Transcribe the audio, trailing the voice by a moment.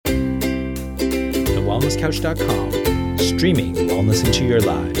wellnesscouch.com, streaming wellness into your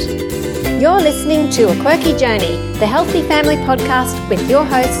lives. You're listening to A Quirky Journey, the Healthy Family Podcast with your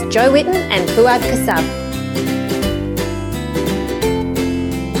hosts Jo Whitten and Fuad Kassab.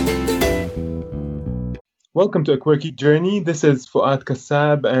 Welcome to A Quirky Journey. This is Fuad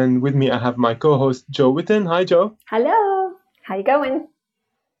Kassab, and with me I have my co-host Jo Whitten. Hi, Jo. Hello. How you going?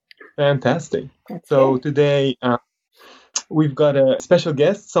 Fantastic. That's so good. today we've got a special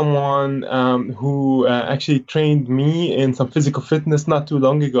guest, someone who actually trained me in some physical fitness not too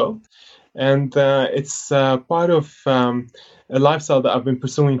long ago. And it's part of a lifestyle that I've been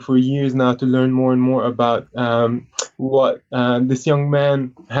pursuing for years now to learn more and more about what this young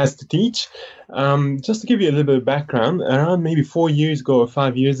man has to teach. Just to give you a little bit of background, around maybe 4 years ago or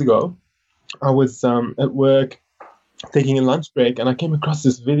 5 years ago, I was at work taking a lunch break, and I came across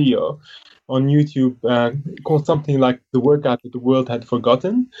this video on YouTube called something like The Workout That the World Had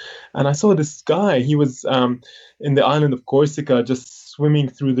Forgotten. And I saw this guy. He was in the island of Corsica, just swimming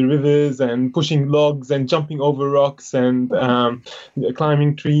through the rivers and pushing logs and jumping over rocks and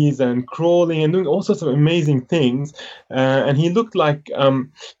climbing trees and crawling and doing all sorts of amazing things. And he looked like,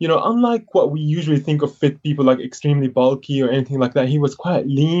 unlike what we usually think of fit people, like extremely bulky or anything like that, he was quite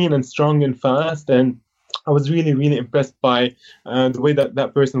lean and strong and fast. And I was really, really impressed by the way that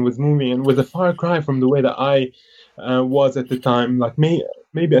that person was moving, and was a far cry from the way that I was at the time. Like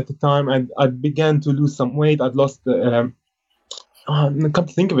maybe at the time I began to lose some weight. I'd lost come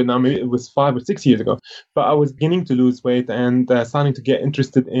to think of it now, maybe it was 5 or 6 years ago, but I was beginning to lose weight and starting to get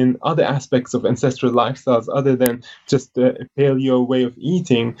interested in other aspects of ancestral lifestyles other than just a paleo way of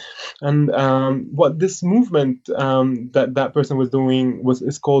eating. And what this movement that person was doing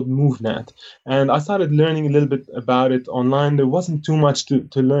is called MovNat. And I started learning a little bit about it online. There wasn't too much to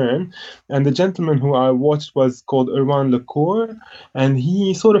learn. And the gentleman who I watched was called Erwan Lecour, and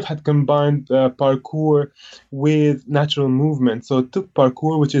he sort of had combined parkour with natural movement. So it took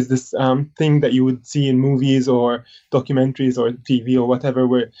parkour, which is this thing that you would see in movies or documentaries or TV or whatever,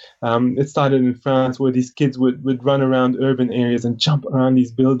 where it started in France, where these kids would run around urban areas and jump around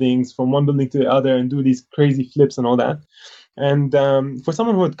these buildings from one building to the other and do these crazy flips and all that. And for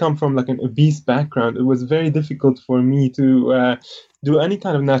someone who had come from like an obese background, it was very difficult for me to do any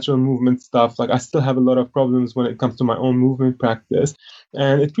kind of natural movement stuff. Like I still have a lot of problems when it comes to my own movement practice.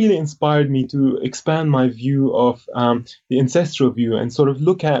 And it really inspired me to expand my view of the ancestral view and sort of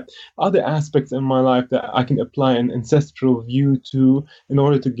look at other aspects in my life that I can apply an ancestral view to in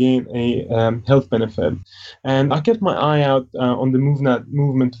order to gain a health benefit. And I kept my eye out on the MovNat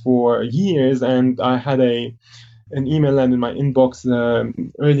movement for years, and I had an email land in my inbox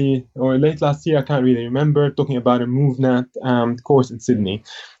early or late last year, I can't really remember, talking about a MovNat course in Sydney.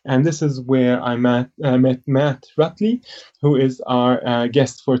 And this is where I met Matt Rutley, who is our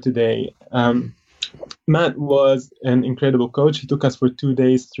guest for today. Matt was an incredible coach. He took us for 2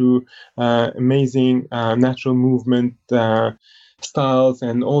 days through amazing natural movement styles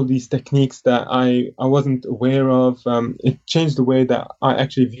and all these techniques that I wasn't aware of. It changed the way that I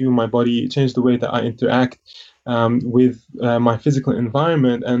actually view my body. It changed the way that I interact with my physical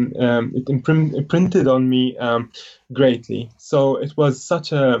environment, and it imprinted on me greatly. So it was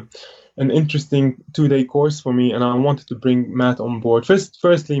such an interesting 2-day course for me, and I wanted to bring Matt on board.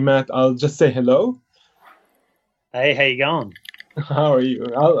 Firstly, Matt, I'll just say hello. Hey, how you going? How are you?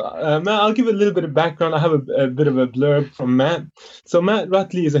 Matt, I'll give a little bit of background. I have a bit of a blurb from Matt. So Matt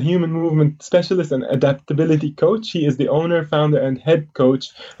Rutley is a human movement specialist and adaptability coach. He is the owner, founder, and head coach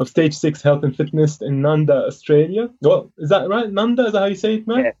of Stage 6 Health and Fitness in Nanda, Australia. Well, is that right? Nanda, is that how you say it,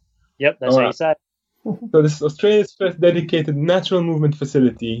 Matt? Yeah. Yep, that's how you say it. So this is Australia's first dedicated natural movement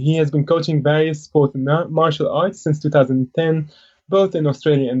facility. He has been coaching various sports and martial arts since 2010, both in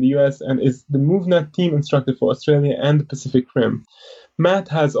Australia and the US, and is the MovNat team instructor for Australia and the Pacific Rim. Matt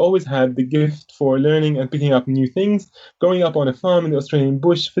has always had the gift for learning and picking up new things. Growing up on a farm in the Australian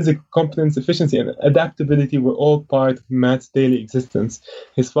bush, physical competence, efficiency, and adaptability were all part of Matt's daily existence.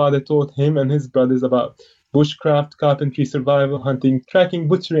 His father taught him and his brothers about bushcraft, carpentry, survival, hunting, tracking,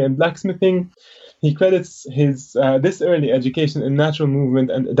 butchery, and blacksmithing. He credits his this early education in natural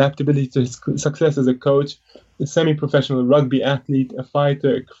movement and adaptability to his success as a coach, a semi-professional rugby athlete, a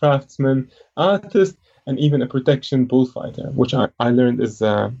fighter, a craftsman, artist, and even a protection bullfighter, which I learned is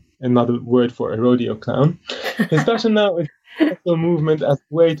another word for a rodeo clown. His passion now is natural movement as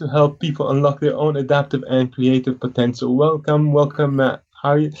a way to help people unlock their own adaptive and creative potential. Welcome, Matt.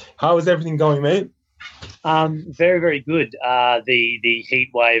 How is everything going, mate? Very, very good. The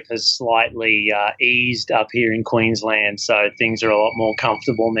heat wave has slightly eased up here in Queensland, so things are a lot more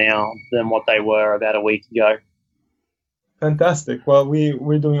comfortable now than what they were about a week ago. Fantastic. Well,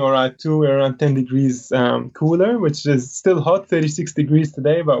 we're doing all right too. We're around 10 degrees cooler, which is still hot, 36 degrees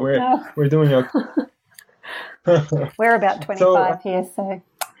today, but we're doing okay. We're about 25 So, here, so.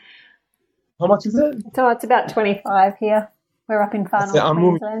 how much is it? So it's about 25 here. We're up in far north I'm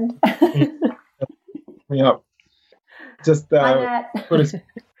Queensland. Yeah. Just Hi, Matt. put a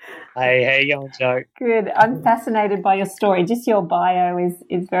Hey, how you going, Joe? Good. I'm fascinated by your story. Just your bio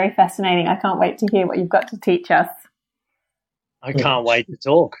is very fascinating. I can't wait to hear what you've got to teach us. I can't wait to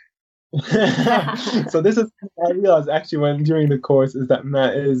talk. So this is, I realized actually when during the course, is that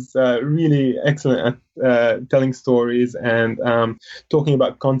Matt is really excellent at telling stories and talking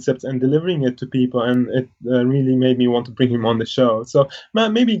about concepts and delivering it to people, and it really made me want to bring him on the show. So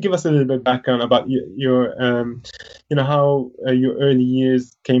Matt, maybe give us a little bit of background about your how your early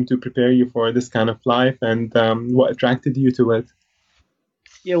years came to prepare you for this kind of life, and what attracted you to it.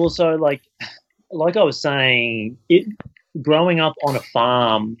 Yeah, well, so like I was saying, growing up on a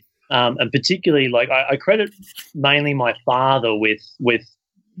farm. And particularly, like I credit mainly my father with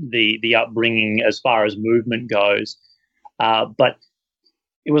the upbringing as far as movement goes, but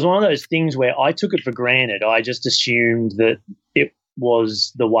it was one of those things where I took it for granted. I just assumed that it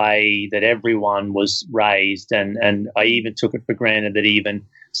was the way that everyone was raised, and I even took it for granted that even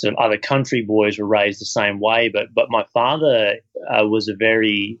sort of other country boys were raised the same way. But my father was a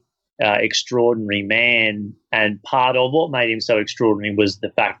very extraordinary man, and part of what made him so extraordinary was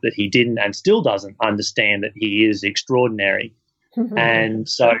the fact that he didn't and still doesn't understand that he is extraordinary. And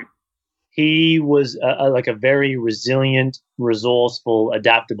so he was like a very resilient, resourceful,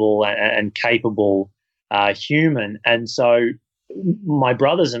 adaptable, and capable human. And so my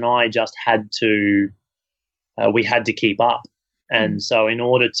brothers and I just had to we had to keep up. And so in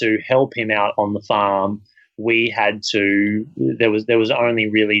order to help him out on the farm, we had to, there was only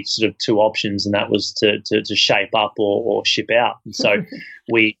really sort of two options, and that was to shape up or ship out. And so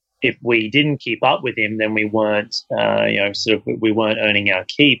if we didn't keep up with him, then we weren't, we weren't earning our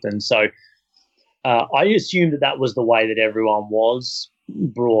keep. And so I assumed that was the way that everyone was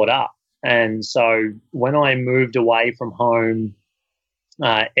brought up. And so when I moved away from home,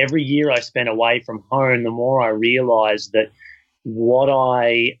 every year I spent away from home, the more I realized that what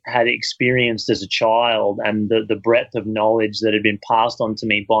I had experienced as a child and the breadth of knowledge that had been passed on to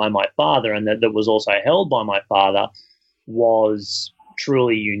me by my father, and that was also held by my father, was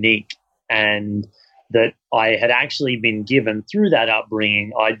truly unique. And that I had actually been given, through that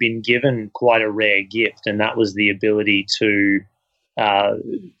upbringing, I'd been given quite a rare gift, and that was the ability to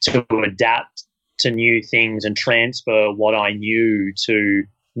adapt to new things and transfer what I knew to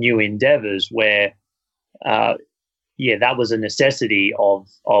new endeavors, where that was a necessity of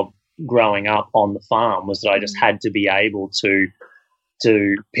growing up on the farm, was that I just had to be able to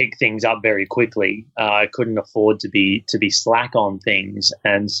pick things up very quickly. I couldn't afford to be slack on things.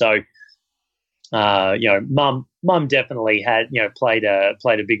 And so, mum definitely had, played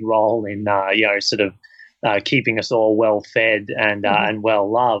a big role in, keeping us all well fed and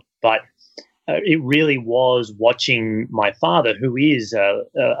well loved. But it really was watching my father, who is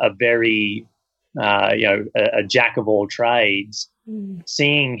a very a jack of all trades,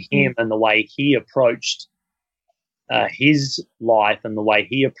 seeing him and the way he approached his life and the way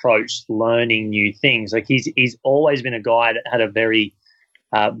he approached learning new things. Like he's always been a guy that had a very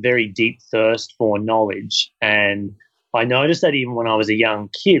deep thirst for knowledge. And I noticed that even when I was a young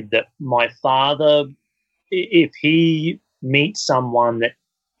kid, that my father, if he meets someone that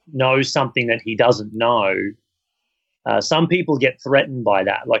knows something that he doesn't know, some people get threatened by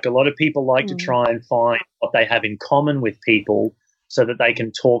that. Like a lot of people like to try and find what they have in common with people so that they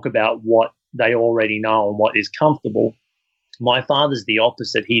can talk about what they already know and what is comfortable. My father's the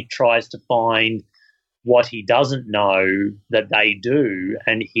opposite. He tries to find what he doesn't know that they do,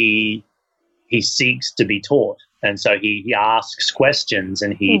 and he seeks to be taught. And so he asks questions,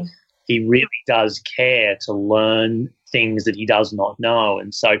 and he really does care to learn things that he does not know.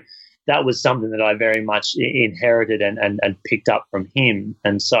 And so that was something that I very much inherited and picked up from him.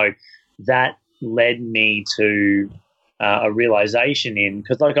 And so that led me to a realization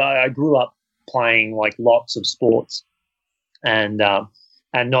because like I grew up playing like lots of sports and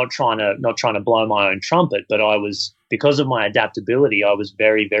not trying to blow my own trumpet, but I was, because of my adaptability, I was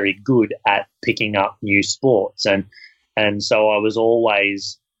very, very good at picking up new sports. And so I was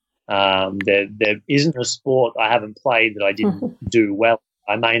always, there isn't a sport I haven't played that I didn't do well.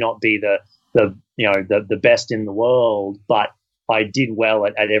 I may not be the best in the world, but I did well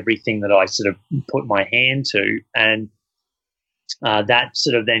at everything that I sort of put my hand to, and that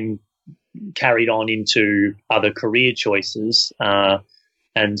sort of then carried on into other career choices.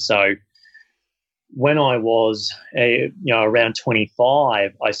 And so when I was, around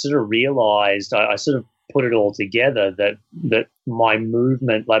 25, I sort of realized, I sort of put it all together that my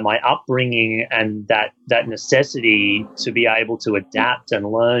movement, like my upbringing and that necessity to be able to adapt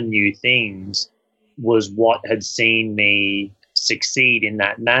and learn new things was what had seen me succeed in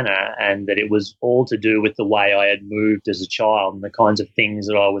that manner, and that it was all to do with the way I had moved as a child and the kinds of things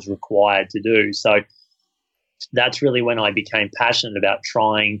that I was required to do. So that's really when I became passionate about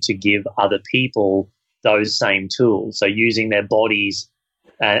trying to give other people those same tools. So using their bodies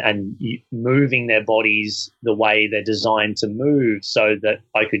and moving their bodies the way they're designed to move, so that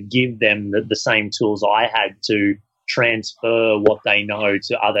I could give them the same tools I had to transfer what they know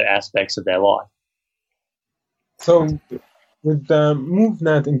to other aspects of their life. So with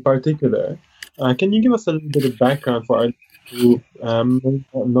MovNat in particular, can you give us a little bit of background for our who may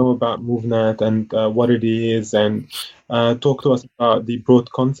not know about MovNat and what it is, and talk to us about the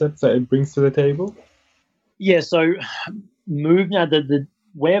broad concepts that it brings to the table? Yeah, so MovNat,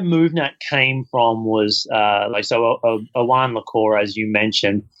 where MovNat came from was Awan Lakor, as you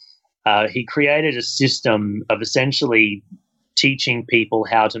mentioned, he created a system of essentially teaching people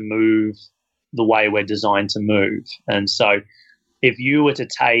how to move the way we're designed to move. And so if you were to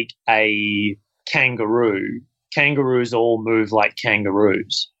take a kangaroos all move like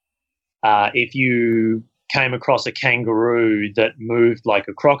kangaroos. If you came across a kangaroo that moved like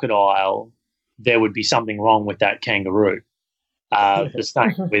a crocodile, there would be something wrong with that kangaroo. The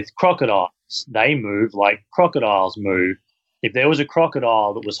same with crocodiles. They move like crocodiles move. If there was a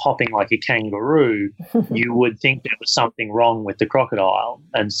crocodile that was hopping like a kangaroo, you would think there was something wrong with the crocodile.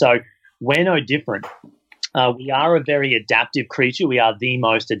 And so we're no different. We are a very adaptive creature. We are the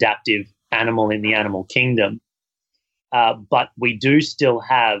most adaptive animal in the animal kingdom. But we do still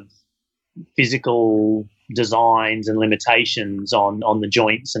have physical designs and limitations on the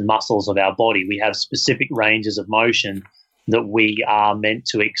joints and muscles of our body. We have specific ranges of motion that we are meant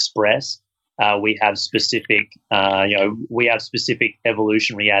to express. We have specific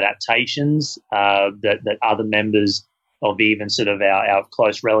evolutionary adaptations that other members of even sort of our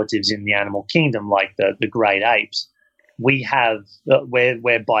close relatives in the animal kingdom, like the great apes, we have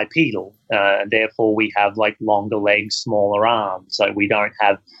we're bipedal. Therefore, we have like longer legs, smaller arms. So we don't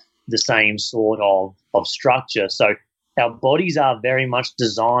have the same sort of structure. So our bodies are very much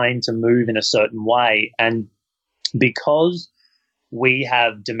designed to move in a certain way, and because we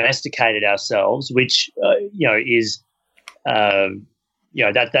have domesticated ourselves, which is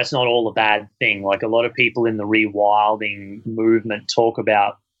that's not all a bad thing. Like a lot of people in the rewilding movement talk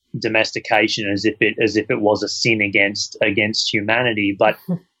about domestication as if it was a sin against humanity, but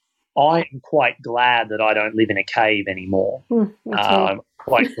I am quite glad that I don't live in a cave anymore. I'm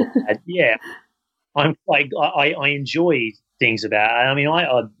quite glad. Yeah, I enjoy things about it. I mean,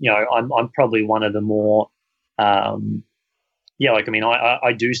 I'm probably one of the more I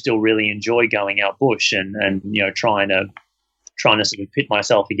do still really enjoy going out bush and trying to sort of pit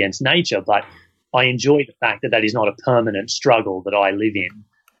myself against nature, but I enjoy the fact that is not a permanent struggle that I live in.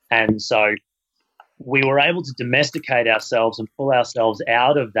 And so we were able to domesticate ourselves and pull ourselves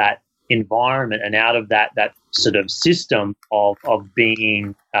out of that environment and out of that sort of system of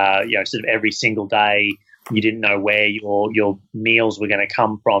being, sort of every single day you didn't know where your meals were going to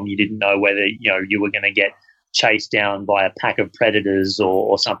come from. You didn't know whether, you were going to get chased down by a pack of predators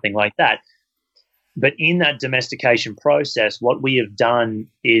or something like that. But in that domestication process, what we have done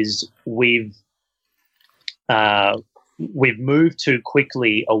is we've moved too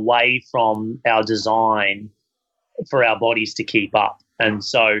quickly away from our design for our bodies to keep up. And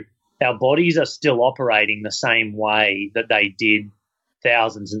so our bodies are still operating the same way that they did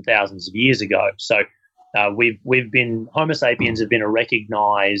thousands and thousands of years ago. So Homo sapiens have been a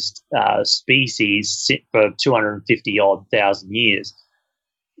recognized species for 250 odd thousand years,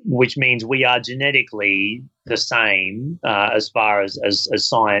 which means we are genetically the same as far as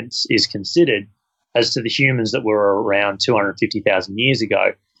science is considered as to the humans that were around 250,000 years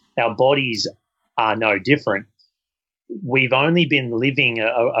ago. Our bodies are no different. We've only been living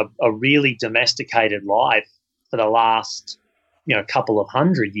a really domesticated life for the last, couple of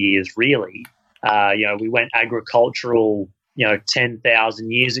hundred years, really. We went agricultural,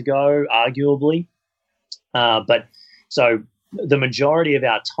 10,000 years ago, arguably. But so the majority of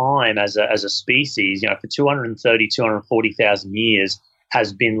our time as a species, for 240,000 years,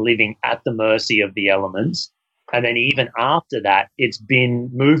 has been living at the mercy of the elements. And then even after that,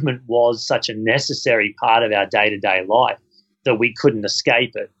 movement was such a necessary part of our day-to-day life that we couldn't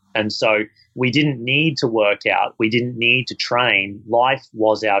escape it. And so we didn't need to work out. We didn't need to train. Life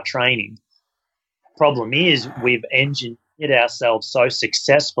was our training. Problem is we've get ourselves so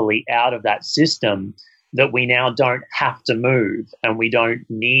successfully out of that system that we now don't have to move, and we don't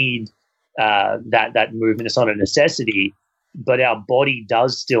need that movement. It's not a necessity, but our body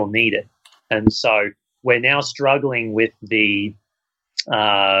does still need it. And so we're now struggling with the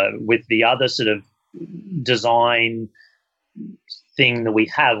other sort of design thing that we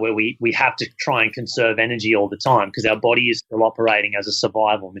have, where we have to try and conserve energy all the time because our body is still operating as a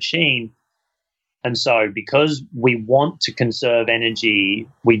survival machine. And so because we want to conserve energy,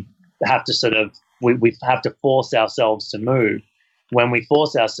 we have to we have to force ourselves to move. When we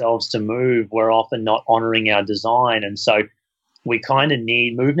force ourselves to move, we're often not honoring our design. And so we kind of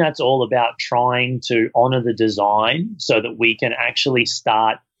need, MovNat's all about trying to honor the design so that we can actually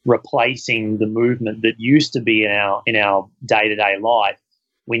start replacing the movement that used to be in our day-to-day life.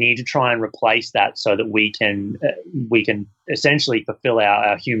 We need to try and replace that so that we can essentially fulfill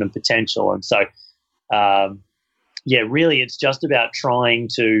our human potential. And so, really it's just about trying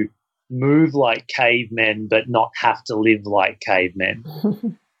to move like cavemen but not have to live like cavemen.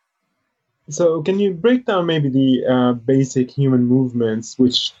 So can you break down maybe the basic human movements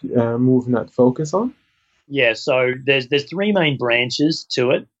which MovNat focus on? Yeah, so there's three main branches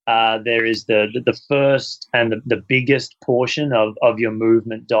to it. There is the first and the biggest portion of your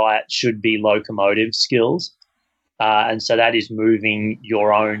movement diet should be locomotive skills. And so that is moving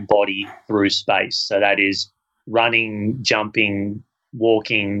your own body through space. So that is running, jumping,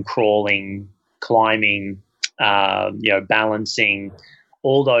 walking, crawling, climbing, balancing,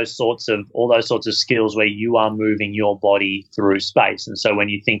 all those sorts of skills where you are moving your body through space. And so when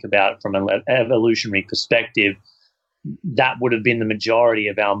you think about it from an evolutionary perspective, that would have been the majority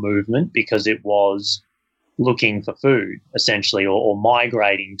of our movement because it was looking for food, essentially, or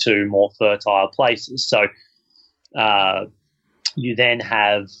migrating to more fertile places. So you then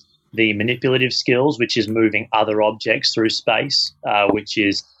have the manipulative skills, which is moving other objects through space, which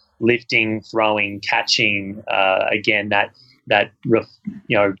is lifting, throwing, catching. Again,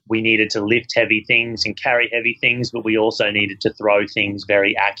 we needed to lift heavy things and carry heavy things, but we also needed to throw things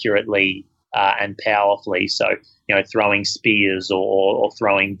very accurately and powerfully. So, throwing spears or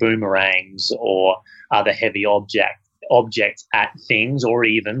throwing boomerangs or other heavy objects at things, or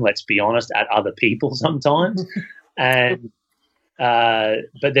even, let's be honest, at other people sometimes. And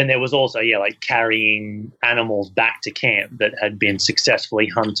but then there was also, like carrying animals back to camp that had been successfully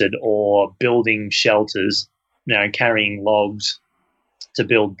hunted, or building shelters, carrying logs to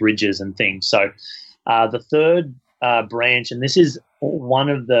build bridges and things. So the third branch, and this is one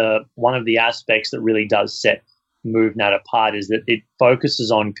of the aspects that really does set MovNat apart, is that it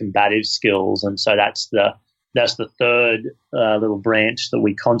focuses on combative skills, and so that's the third little branch that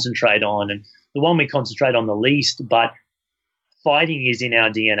we concentrate on, and the one we concentrate on the least. But fighting is in our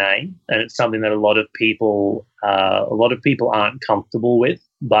DNA, and it's something that a lot of people aren't comfortable with.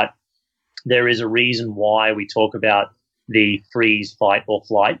 But there is a reason why we talk about the freeze, fight, or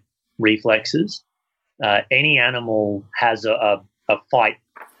flight reflexes. Any animal has a fight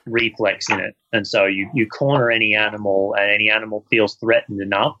reflex in it, and so you corner any animal, and any animal feels threatened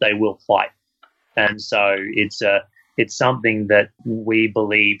enough, they will fight. And so it's something that we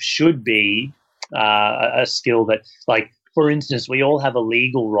believe should be a skill that, like, for instance, we all have a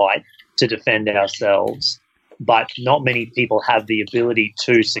legal right to defend ourselves, but not many people have the ability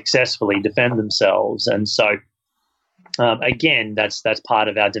to successfully defend themselves. And so, again, that's part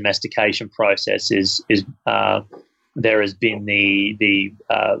of our domestication process. Is there has been the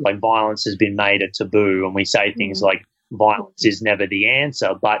violence has been made a taboo, and we say things like violence is never the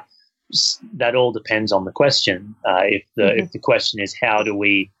answer, but that all depends on the question. If the question is how do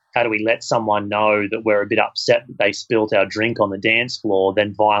we let someone know that we're a bit upset that they spilt our drink on the dance floor,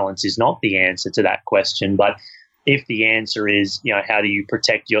 then violence is not the answer to that question. But if the answer is, how do you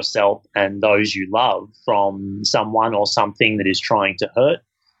protect yourself and those you love from someone or something that is trying to hurt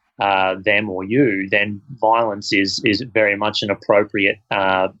them or you, then violence is very much an appropriate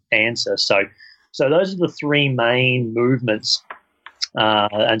answer. So those are the three main movements.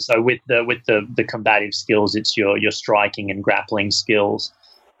 And so with the combative skills, it's your striking and grappling skills,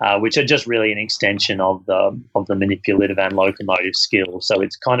 which are just really an extension of the manipulative and locomotive skills. So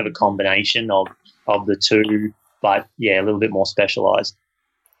it's kind of a combination of the two, but a little bit more specialized.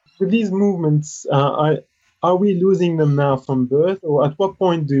 With these movements, are we losing them now from birth, or at what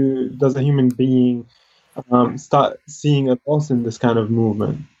point does a human being start seeing a loss in this kind of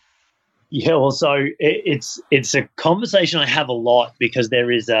movement? Yeah, well, so it's a conversation I have a lot, because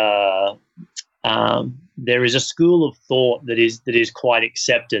there is a school of thought that is quite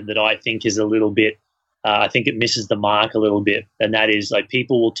accepted that I think is a little bit I think it misses the mark a little bit, and that is like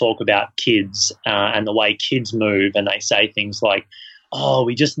people will talk about kids and the way kids move, and they say things like, "Oh,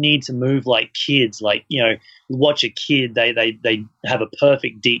 we just need to move like kids." Like, you know, watch a kid; they have a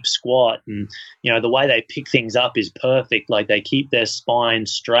perfect deep squat, and you know the way they pick things up is perfect. Like they keep their spine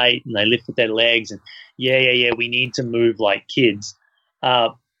straight and they lift with their legs, and yeah. We need to move like kids.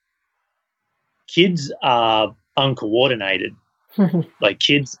 Kids are uncoordinated. Like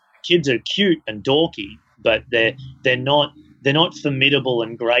kids are cute and dorky, but they're not formidable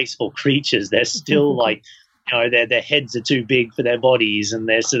and graceful creatures. They're still like, you know, their heads are too big for their bodies, and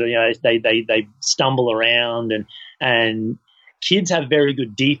they're sort of, you know, they stumble around, and kids have very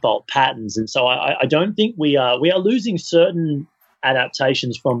good default patterns. And so I don't think we are losing certain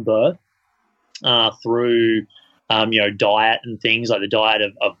adaptations from birth through you know, diet and things like the diet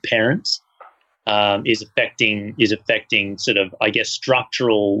of parents. Is affecting sort of, I guess,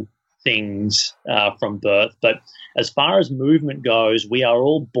 structural things from birth. But as far as movement goes, we are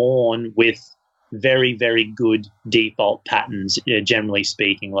all born with very, very good default patterns, generally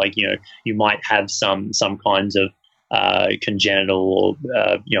speaking. Like, you know, you might have some kinds of congenital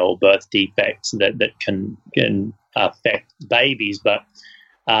or you know, birth defects that can affect babies, but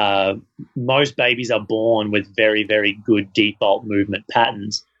most babies are born with very, very good default movement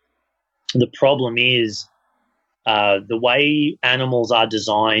patterns. The problem is the way animals are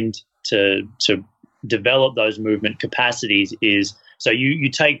designed to develop those movement capacities is, so you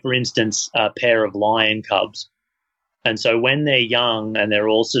take, for instance, a pair of lion cubs, and so when they're young and they're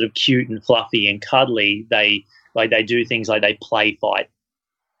all sort of cute and fluffy and cuddly, they do things like they play fight,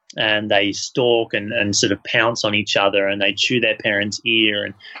 and they stalk and sort of pounce on each other, and they chew their parents' ear,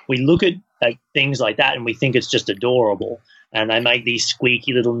 and we look at things like that and we think it's just adorable. And they make these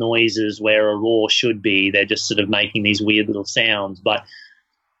squeaky little noises where a roar should be. They're just sort of making these weird little sounds. But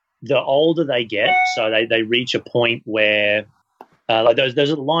the older they get, so they reach a point where, like those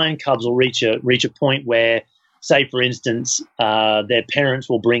little lion cubs will reach a point where, say, for instance, their parents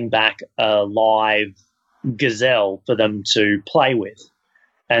will bring back a live gazelle for them to play with.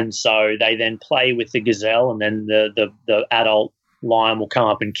 And so they then play with the gazelle, and then the adult lion will come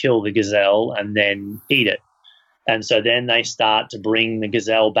up and kill the gazelle and then eat it. And so then they start to bring the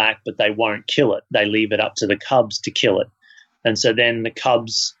gazelle back, but they won't kill it. They leave it up to the cubs to kill it. And so then the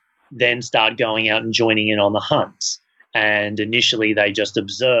cubs then start going out and joining in on the hunts. And initially they just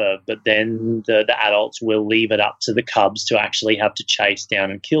observe, but then the adults will leave it up to the cubs to actually have to chase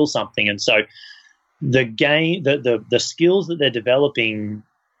down and kill something. And so the skills that they're developing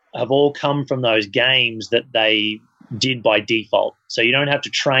have all come from those games that they did by default. So you don't have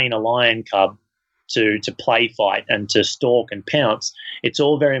to train a lion cub to play fight and to stalk and pounce. It's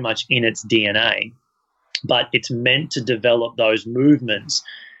all very much in its DNA, but it's meant to develop those movements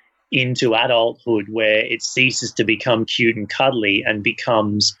into adulthood where it ceases to become cute and cuddly and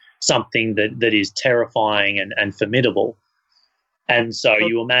becomes something that is terrifying and formidable. And so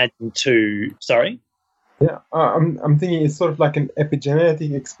you imagine sorry? Yeah, I'm thinking it's sort of like an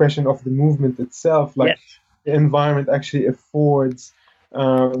epigenetic expression of the movement itself, like the environment actually affords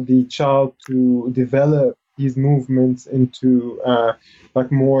the child to develop these movements into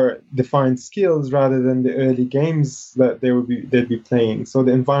like more defined skills rather than the early games that they'd be playing. So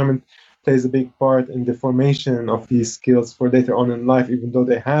the environment plays a big part in the formation of these skills for later on in life, even though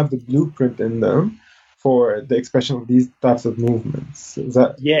they have the blueprint in them for the expression of these types of movements. Is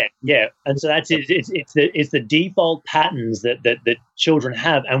that? Yeah, and so that's it. It's the default patterns that children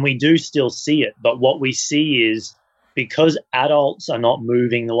have, and we do still see it. But what we see is, because adults are not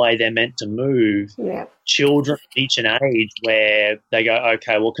moving the way they're meant to move, children reach an age where they go,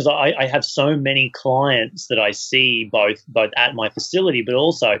 okay, well, because I have so many clients that I see both at my facility, but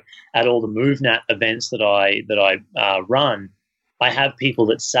also at all the MovNat events that I run. I have people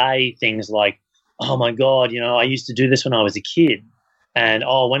that say things like, oh my God, you know, I used to do this when I was a kid, and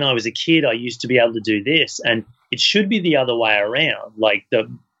when I was a kid, I used to be able to do this, and it should be the other way around. Like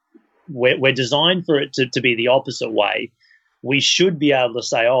we're designed for it to be the opposite way. We should be able to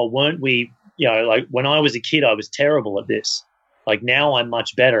say, oh, weren't we, you know, like when I was a kid, I was terrible at this. Like now I'm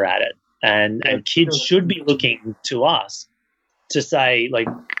much better at it. And kids should be looking to us to say, like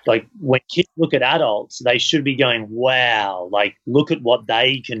when kids look at adults, they should be going, wow, like look at what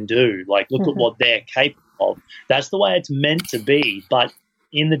they can do. Like look at what they're capable of. That's the way it's meant to be. But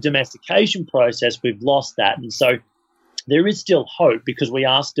in the domestication process, we've lost that. And so there is still hope, because we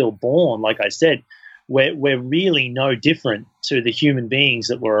are still born. Like I said, we're really no different to the human beings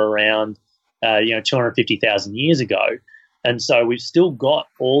that were around, 250,000 years ago. And so we've still got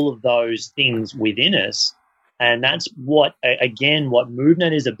all of those things within us. And that's what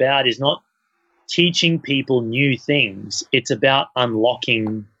MovNat is about, is not teaching people new things. It's about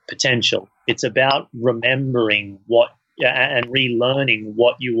unlocking potential. It's about remembering what and relearning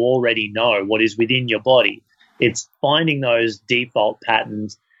what you already know, what is within your body. It's finding those default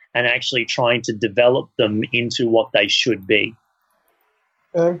patterns and actually trying to develop them into what they should be.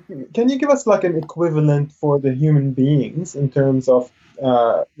 Can you give us like an equivalent for the human beings in terms of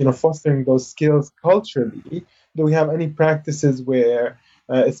fostering those skills culturally? Do we have any practices where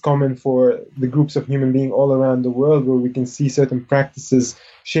it's common for the groups of human beings all around the world where we can see certain practices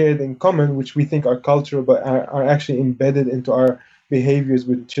shared in common, which we think are cultural but are actually embedded into our behaviors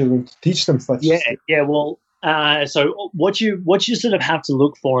with children to teach them such skills? Yeah. Well, so what you sort of have to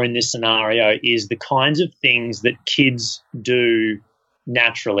look for in this scenario is the kinds of things that kids do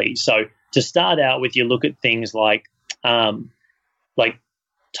naturally. So to start out with, you look at things like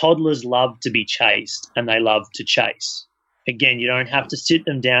toddlers love to be chased and they love to chase. Again, you don't have to sit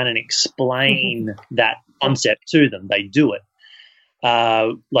them down and explain that concept to them. They do it.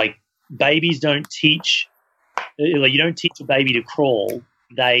 Babies don't teach, you don't teach a baby to crawl.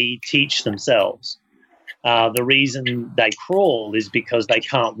 They teach themselves. The reason they crawl is because they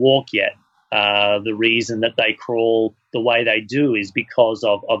can't walk yet. The reason that they crawl the way they do is because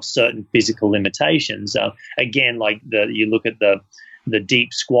of certain physical limitations. Again, you look at the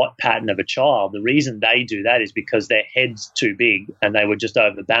deep squat pattern of a child, the reason they do that is because their head's too big and they would just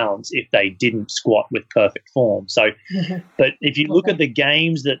overbalance if they didn't squat with perfect form. So, but if you look at the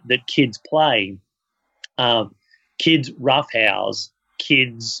games that kids play, kids roughhouse,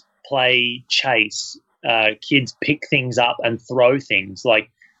 kids play chase, kids pick things up and throw things.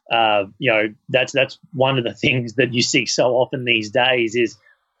 That's one of the things that you see so often these days is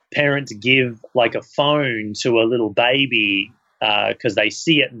parents give like a phone to a little baby because they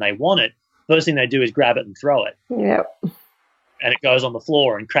see it and they want it. First thing they do is grab it and throw it. Yep. And it goes on the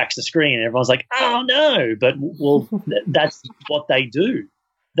floor and cracks the screen and everyone's like, oh, no. But, that's what they do.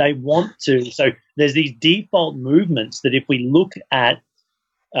 They want to. So there's these default movements that if we look at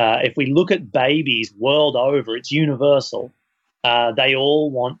babies world over, it's universal. They all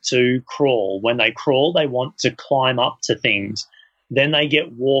want to crawl. When they crawl, they want to climb up to things. Then they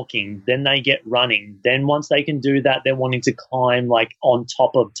get walking. Then they get running. Then once they can do that, they're wanting to climb like on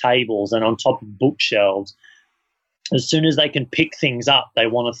top of tables and on top of bookshelves. As soon as they can pick things up, they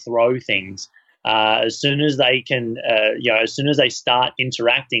want to throw things. As soon as they can, as soon as they start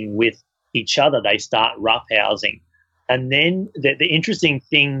interacting with each other, they start roughhousing. And then the interesting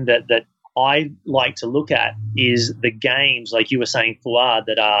thing that I like to look at is the games, like you were saying, Fuad,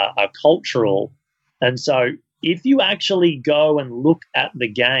 that are cultural. And so if you actually go and look at the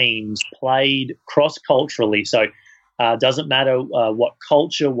games played cross-culturally, so it doesn't matter what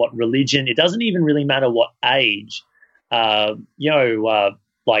culture, what religion, it doesn't even really matter what age.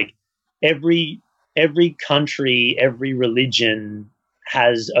 Like every country, every religion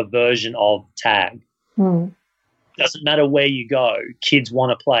has a version of tag. Doesn't matter where you go, kids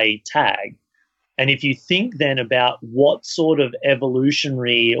want to play tag. And if you think then about what sort of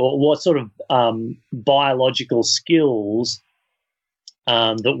evolutionary or what sort of biological skills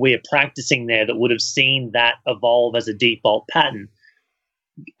that we're practicing there that would have seen that evolve as a default pattern,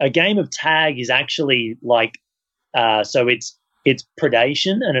 a game of tag is actually like, so it's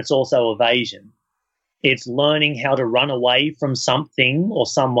predation and it's also evasion. It's learning how to run away from something or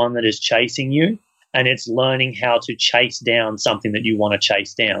someone that is chasing you, and it's learning how to chase down something that you want to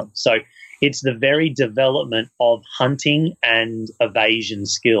chase down. So it's the very development of hunting and evasion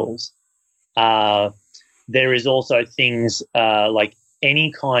skills. There is also things like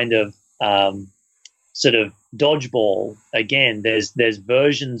any kind of sort of dodgeball. Again, there's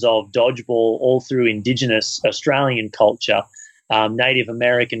versions of dodgeball all through Indigenous Australian culture, Native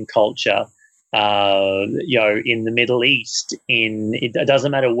American culture, in the Middle East. It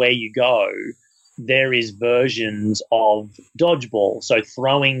doesn't matter where you go, there is versions of dodgeball, so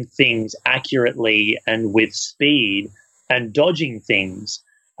throwing things accurately and with speed and dodging things.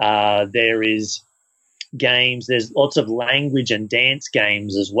 There is games, there's lots of language and dance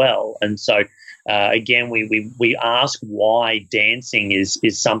games as well. And so, again, we ask why dancing is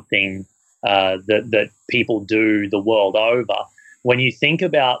something that people do the world over. When you think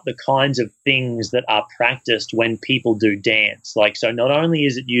about the kinds of things that are practiced when people do dance, so not only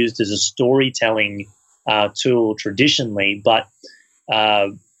is it used as a storytelling tool traditionally, but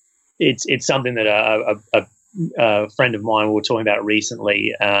it's something that a friend of mine we were talking about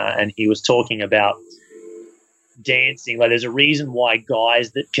recently, and he was talking about dancing. There's a reason why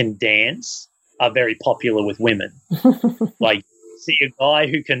guys that can dance are very popular with women. See a guy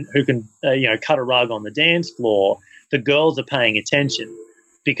who can cut a rug on the dance floor, the girls are paying attention.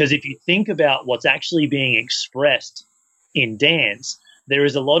 Because if you think about what's actually being expressed in dance, there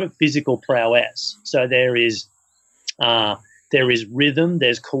is a lot of physical prowess. So there is rhythm,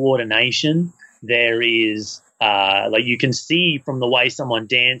 there's coordination, there is like you can see from the way someone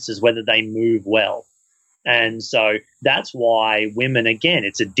dances whether they move well. And so that's why women, again,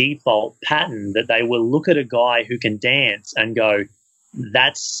 it's a default pattern that they will look at a guy who can dance and go,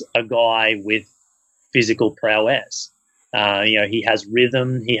 that's a guy with physical prowess. He has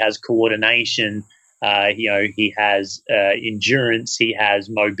rhythm, he has coordination, he has endurance, he has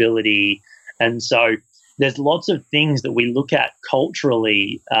mobility. And so there's lots of things that we look at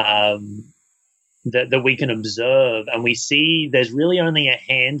culturally that we can observe, and we see there's really only a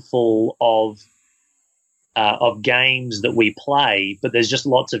handful of games that we play, but there's just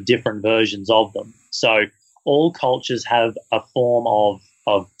lots of different versions of them. So all cultures have a form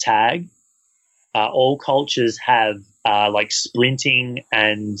of tag. All cultures have like sprinting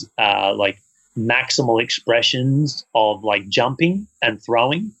and like maximal expressions of like jumping and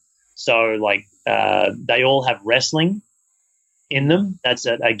throwing. So like they all have wrestling in them. That's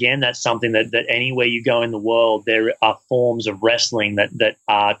something that anywhere you go in the world, there are forms of wrestling that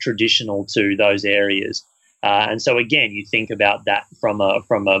are traditional to those areas. And so again, you think about that from a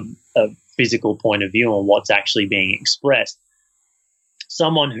physical point of view on what's actually being expressed.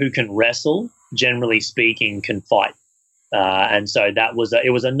 Someone who can wrestle, generally speaking, can fight. And so it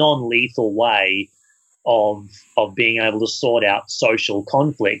was a non-lethal way of being able to sort out social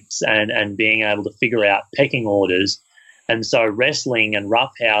conflicts and being able to figure out pecking orders. And so wrestling and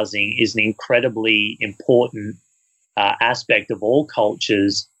roughhousing is an incredibly important aspect of all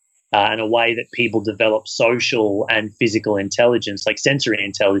cultures, and a way that people develop social and physical intelligence, like sensory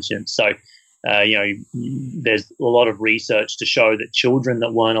intelligence. So, there's a lot of research to show that children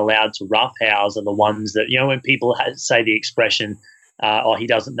that weren't allowed to roughhouse are the ones that, when people say the expression, he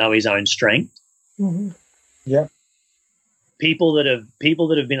doesn't know his own strength. Mm-hmm. Yeah. People that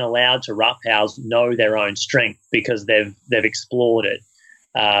have been allowed to roughhouse know their own strength because they've explored it.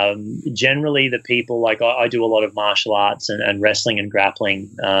 Generally, the people, like I do a lot of martial arts and wrestling and grappling,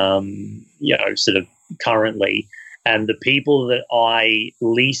 sort of currently, and the people that I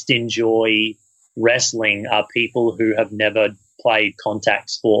least enjoy wrestling are people who have never played contact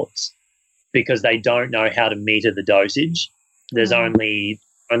sports because they don't know how to meter the dosage. There's only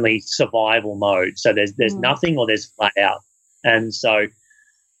survival mode, so there's nothing or there's flat out, and so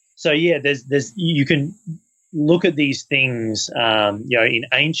yeah, there's you can look at these things, in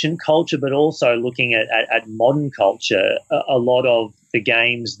ancient culture, but also looking at modern culture. A lot of the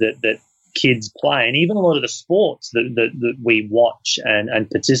games that kids play, and even a lot of the sports that we watch and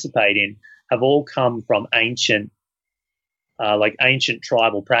participate in, have all come from ancient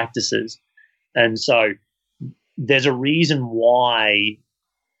tribal practices. And so there's a reason why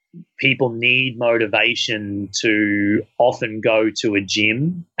people need motivation to often go to a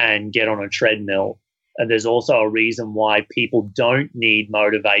gym and get on a treadmill. And there's also a reason why people don't need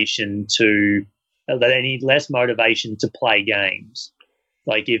motivation they need less motivation to play games.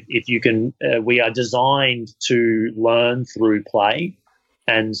 Like if you can, we are designed to learn through play.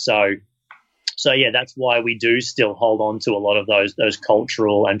 And so yeah, that's why we do still hold on to a lot of those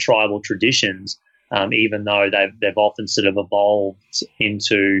cultural and tribal traditions, even though they've often sort of evolved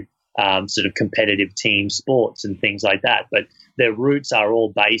into sort of competitive team sports and things like that. But their roots are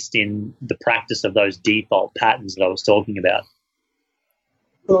all based in the practice of those default patterns that I was talking about.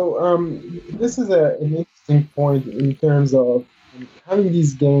 So this is an interesting point in terms of having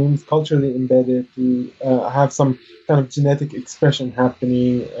these games culturally embedded to have some kind of genetic expression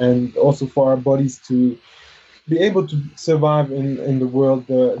happening, and also for our bodies to be able to survive in the world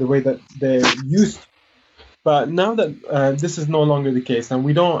the way that they're used to. But now that this is no longer the case, and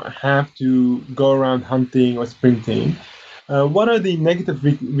we don't have to go around hunting or sprinting, what are the negative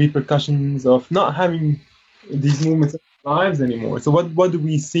repercussions of not having these movements in our lives anymore? So what do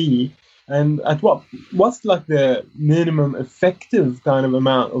we see, and at what's like the minimum effective kind of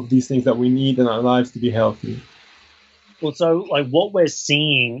amount of these things that we need in our lives to be healthy? Well, so like what we're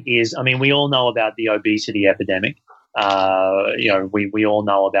seeing is, I mean, we all know about the obesity epidemic. We all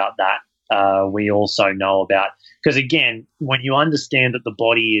know about that. We also know about, because again, when you understand that the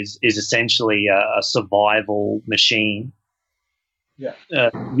body is essentially a survival machine,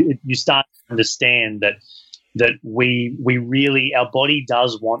 you start to understand that we really, our body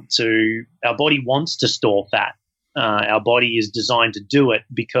wants to store fat. Our body is designed to do it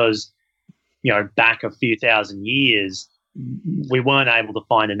because, back a few thousand years, we weren't able to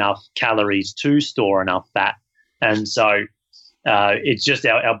find enough calories to store enough fat. And so it's just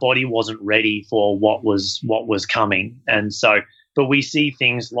our body wasn't ready for what was coming. And so but we see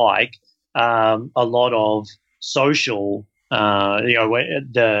things like a lot of social.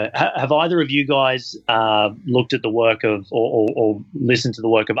 Have either of you guys looked at the work of or listened to the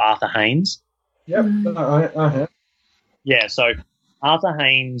work of Arthur Haynes? Yep, I have. Yeah, so Arthur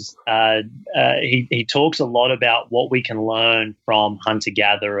Haynes, he talks a lot about what we can learn from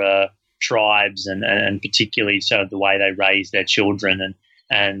hunter-gatherer tribes and particularly sort of the way they raise their children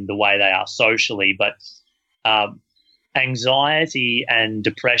and the way they are socially. But anxiety and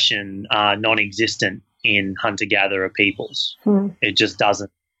depression are non-existent in hunter-gatherer peoples. It just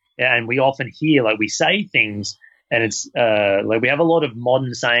doesn't. And we often hear, like, we say things, and it's like we have a lot of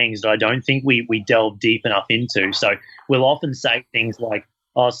modern sayings that I don't think we delve deep enough into. So we'll often say things like,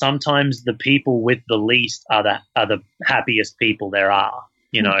 "Oh, sometimes the people with the least are the happiest people there are."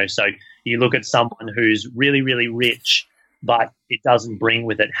 You know, so you look at someone who's really, really rich, but it doesn't bring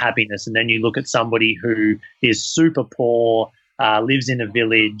with it happiness, and then you look at somebody who is super poor, lives in a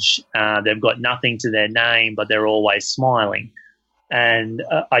village, they've got nothing to their name, but they're always smiling. And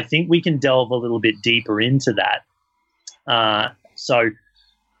I think we can delve a little bit deeper into that. So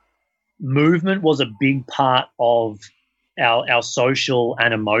movement was a big part of our social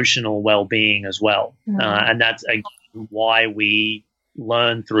and emotional well-being as well. And that's why we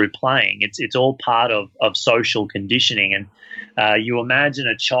learn through playing. It's all part of social conditioning. And you imagine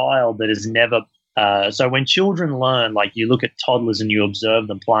a child that has never so when children learn, like you look at toddlers and you observe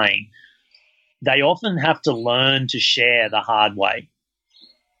them playing, they often have to learn to share the hard way.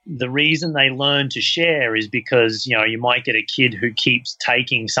 The reason they learn to share is because, you know, you might get a kid who keeps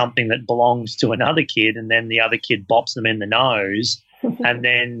taking something that belongs to another kid, and then the other kid bops them in the nose, and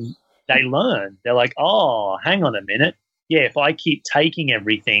then they learn. They're like, oh, hang on a minute. Yeah, if I keep taking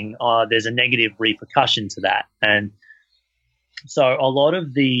everything, there's a negative repercussion to that. And so a lot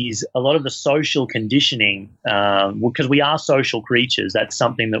of the social conditioning, because we are social creatures, that's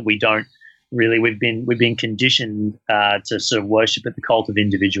something that we don't really, we've been conditioned to sort of worship at the cult of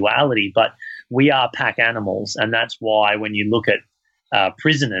individuality, but we are pack animals, and that's why when you look at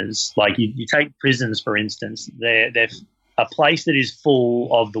prisoners, like you take prisons for instance, they're a place that is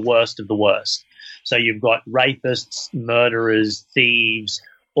full of the worst of the worst. So you've got rapists, murderers, thieves,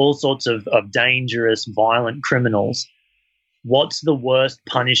 all sorts of dangerous, violent criminals. What's the worst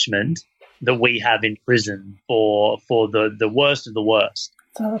punishment that we have in prison for the worst of the worst?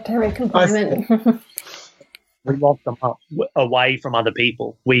 Solitary confinement. We lock them up away from other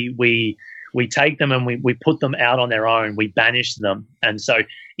people. We take them and we put them out on their own. We banish them. And so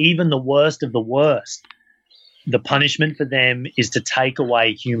even the worst of the worst, the punishment for them is to take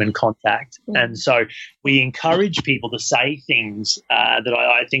away human contact. And so we encourage people to say things that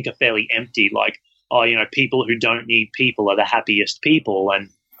I think are fairly empty, like, oh, you know, people who don't need people are the happiest people,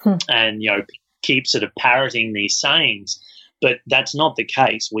 and you know, keep sort of parroting these sayings. But that's not the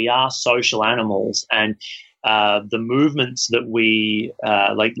case. We are social animals, and the movements that we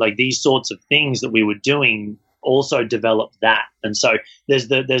like these sorts of things that we were doing also developed that. And so there's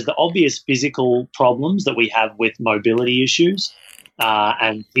the obvious physical problems that we have with mobility issues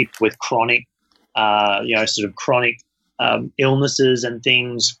and people with chronic sort of chronic illnesses and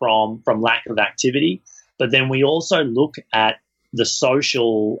things from lack of activity. But then we also look at the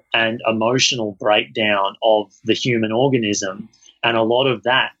social and emotional breakdown of the human organism, and a lot of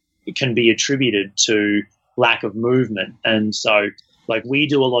that can be attributed to lack of movement. And so, like, we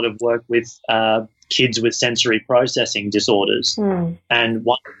do a lot of work with kids with sensory processing disorders, and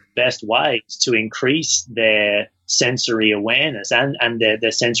one of the best ways to increase their sensory awareness and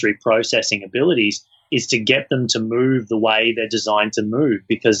their sensory processing abilities is to get them to move the way they're designed to move,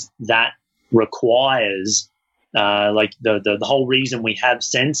 because that requires like the whole reason we have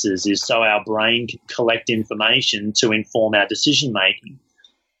senses is so our brain can collect information to inform our decision making.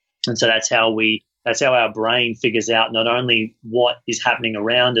 And so that's how our brain figures out not only what is happening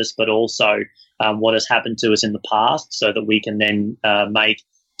around us, but also what has happened to us in the past, so that we can then make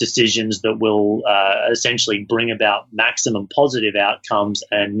decisions that will essentially bring about maximum positive outcomes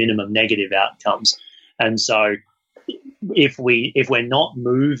and minimum negative outcomes. And so if we're not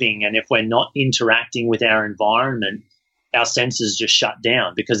moving and if we're not interacting with our environment, our senses just shut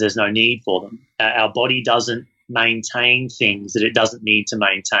down because there's no need for them. Our body doesn't maintain things that it doesn't need to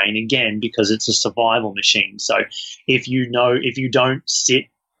maintain, again, because it's a survival machine. So if you don't sit,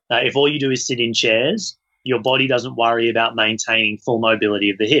 if all you do is sit in chairs, your body doesn't worry about maintaining full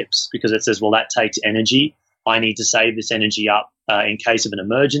mobility of the hips, because it says, well, that takes energy. I need to save this energy up in case of an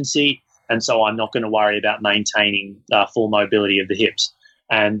emergency. And so I'm not going to worry about maintaining full mobility of the hips.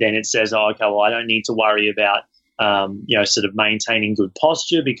 And then it says, oh, okay, well, I don't need to worry about sort of maintaining good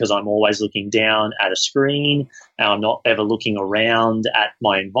posture because I'm always looking down at a screen and I'm not ever looking around at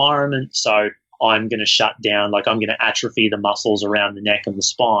my environment. So I'm going to shut down, like I'm going to atrophy the muscles around the neck and the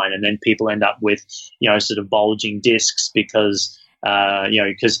spine. And then people end up with, sort of bulging discs because a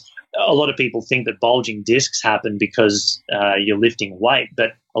lot of people think that bulging discs happen because you're lifting weight.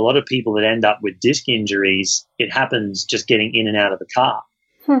 But a lot of people that end up with disc injuries, it happens just getting in and out of the car.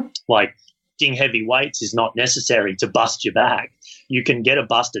 Like lifting heavy weights is not necessary to bust your back. You can get a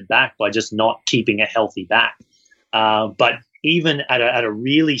busted back by just not keeping a healthy back. But even at a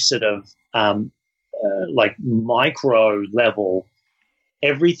really sort of like micro level,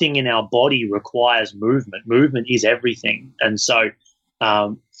 everything in our body requires movement. Movement is everything. And so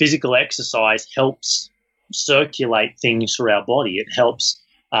physical exercise helps circulate things through our body. It helps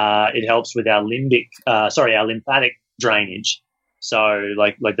with our lymphatic drainage. So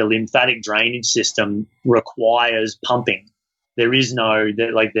like the lymphatic drainage system requires pumping. There's no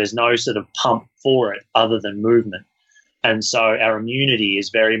sort of pump for it other than movement. And so our immunity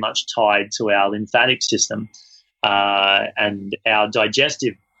is very much tied to our lymphatic system and our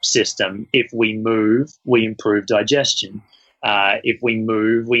digestive system. If we move, we improve digestion. If we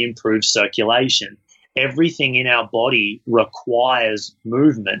move, we improve circulation. Everything in our body requires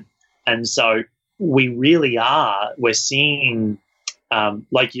movement. And so we're seeing,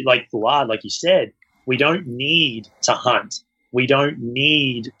 like you said, we don't need to hunt. We don't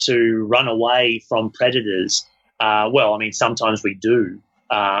need to run away from predators. Sometimes we do,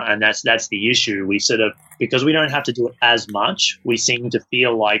 and that's the issue. We sort of, because we don't have to do it as much, we seem to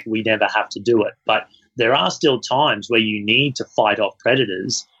feel like we never have to do it. But there are still times where you need to fight off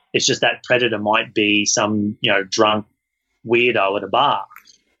predators. It's just that predator might be some, drunk weirdo at a bar,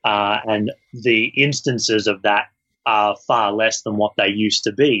 and the instances of that are far less than what they used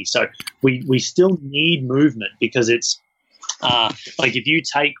to be. So we still need movement because it's like if you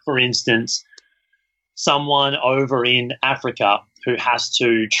take, for instance, someone over in Africa who has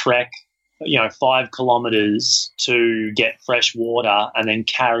to trek, 5 kilometers to get fresh water and then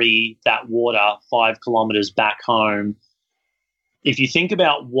carry that water 5 kilometers back home. If you think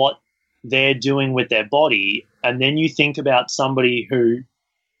about what they're doing with their body, and then you think about somebody who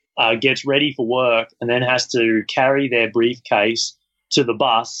gets ready for work and then has to carry their briefcase to the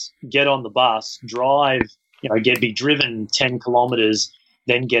bus, get on the bus, drive, be driven 10 kilometers,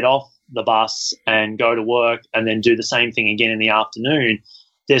 then get off the bus and go to work and then do the same thing again in the afternoon,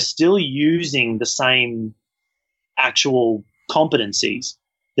 they're still using the same actual competencies.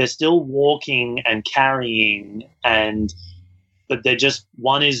 They're still walking and carrying, but they're just,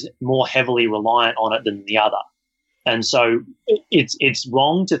 one is more heavily reliant on it than the other. And so it's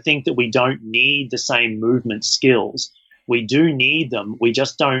wrong to think that we don't need the same movement skills. We do need them. We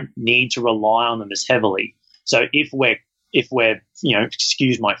just don't need to rely on them as heavily. So if we're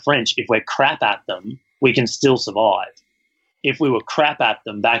excuse my French, if we're crap at them, we can still survive. If we were crap at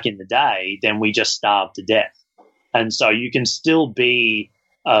them back in the day, then we just starved to death. And so you can still be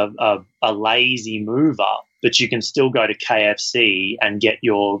a lazy mover, but you can still go to KFC and get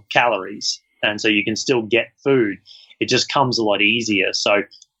your calories. And so you can still get food. It just comes a lot easier. So,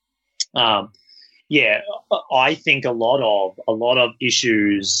 I think a lot of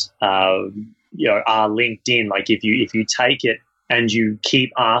issues, are linked in. Like if you take it and you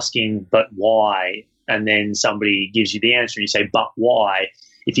keep asking, but why? And then somebody gives you the answer and you say, but why?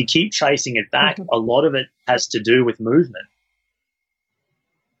 If you keep tracing it back, a lot of it has to do with movement.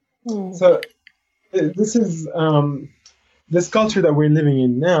 So this is this culture that we're living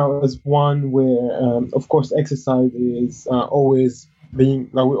in now is one where, of course, exercise is always being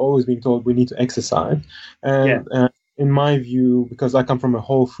told we need to exercise. And in my view, because I come from a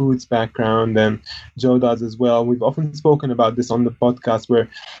whole foods background and Joe does as well, we've often spoken about this on the podcast where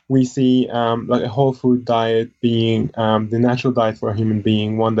we see like a whole food diet being the natural diet for a human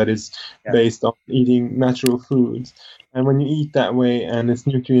being, one that is based on eating natural foods. And when you eat that way and it's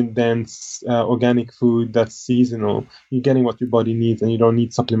nutrient-dense, organic food that's seasonal, you're getting what your body needs and you don't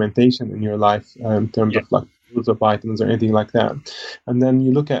need supplementation in your life in terms of like foods or vitamins or anything like that. And then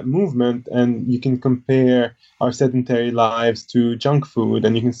you look at movement and you can compare our sedentary lives to junk food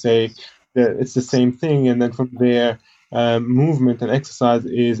and you can say that it's the same thing. And then from there, movement and exercise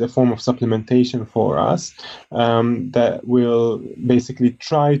is a form of supplementation for us that will basically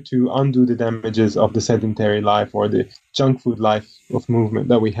try to undo the damages of the sedentary life or the junk food life of movement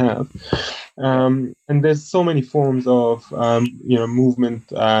that we have. And there's so many forms of movement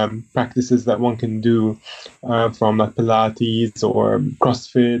practices that one can do from like Pilates or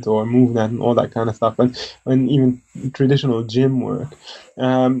CrossFit or MovNat and all that kind of stuff, and even traditional gym work.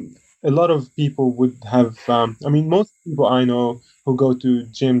 a lot of people would have, I mean, most people I know who go to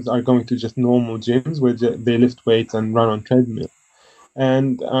gyms are going to just normal gyms where they lift weights and run on treadmill.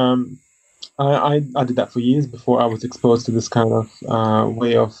 And I did that for years before I was exposed to this kind of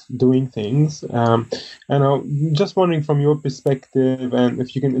way of doing things. And I'm just wondering from your perspective, and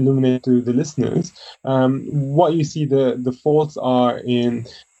if you can illuminate to the listeners, what you see the faults are in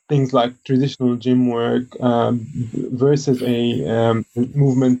things like traditional gym work versus a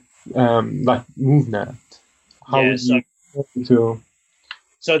movement like MovNat. How would you feel?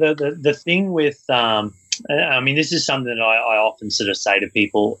 So the thing with I mean, this is something that I often sort of say to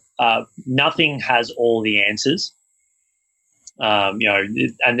people. Nothing has all the answers,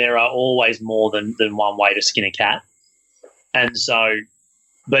 and there are always more than one way to skin a cat. And so,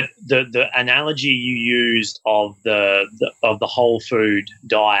 but the analogy you used of the whole food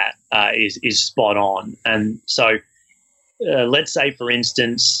diet is spot on. And so, let's say, for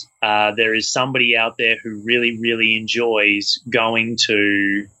instance, there is somebody out there who really, really enjoys going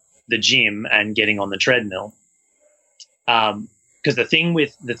to the gym and getting on the treadmill. Because the thing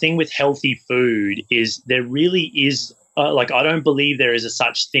with healthy food is there really is I don't believe there is a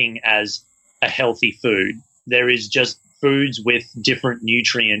such thing as a healthy food. There is just foods with different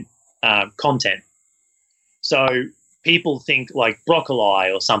nutrient content. So people think like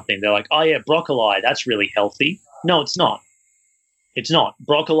broccoli or something. They're like, oh yeah, broccoli, that's really healthy. No, it's not. It's not.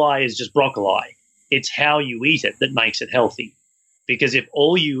 Broccoli is just broccoli. It's how you eat it that makes it healthy. Because if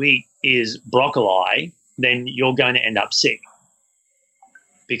all you eat is broccoli, then you're going to end up sick.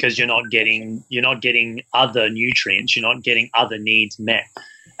 Because you're not getting other nutrients, you're not getting other needs met.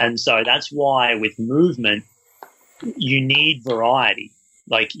 And so that's why with movement, you need variety.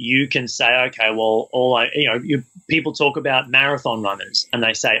 Like you can say, okay, well, people talk about marathon runners and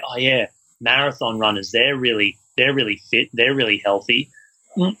they say, oh yeah, marathon runners, they're really fit, they're really healthy.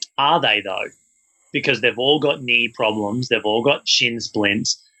 Are they though? Because they've all got knee problems, they've all got shin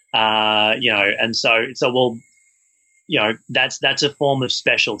splints, and so well, that's a form of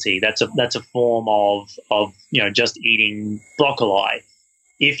specialty. That's a form of just eating broccoli.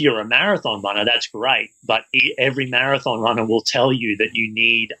 If you're a marathon runner, that's great. But every marathon runner will tell you that you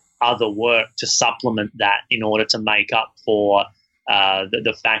need other work to supplement that in order to make up for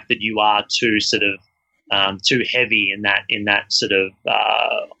the fact that you are too sort of too heavy in that sort of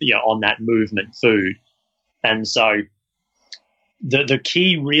on that movement food. And so the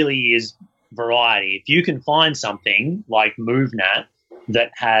key really is variety. If you can find something like MovNat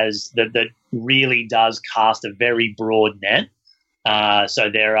that really does cast a very broad net, so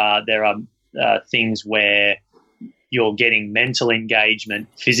there are things where you're getting mental engagement,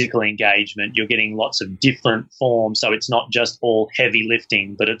 physical engagement, you're getting lots of different forms. So it's not just all heavy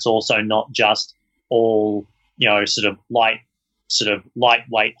lifting, but it's also not just all sort of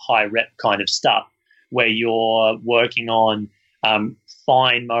lightweight, high rep kind of stuff, where you're working on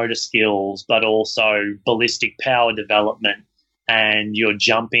fine motor skills, but also ballistic power development, and you're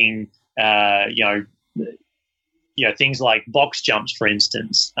jumping, things like box jumps, for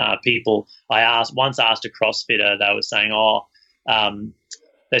instance. I once asked a CrossFitter, they were saying,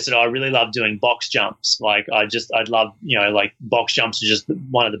 they said, I really love doing box jumps. Like I'd love, like box jumps are just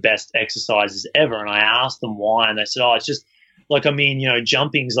one of the best exercises ever. And I asked them why, and they said, it's just like,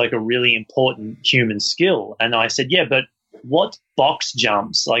 jumping is like a really important human skill. And I said, yeah, but what box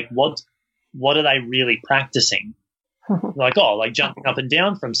jumps? Like what are they really practicing? Like, like jumping up and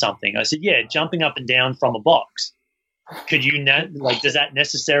down from something. I said, yeah, jumping up and down from a box. Could you does that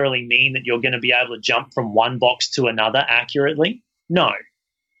necessarily mean that you're going to be able to jump from one box to another accurately? No.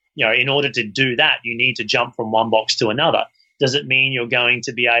 In order to do that, you need to jump from one box to another. Does it mean you're going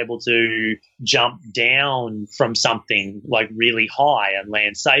to be able to jump down from something like really high and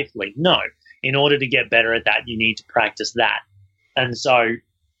land safely? No. In order to get better at that, you need to practice that. And so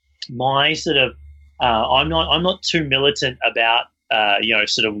my sort of I'm not too militant about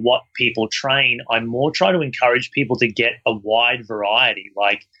sort of what people train. I'm more trying to encourage people to get a wide variety.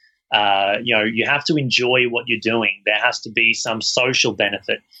 Like you have to enjoy what you're doing. There has to be some social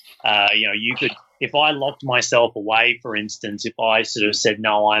benefit. You could, if I locked myself away, for instance, if I sort of said,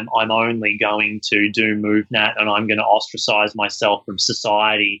 no, I'm only going to do MovNat and I'm going to ostracize myself from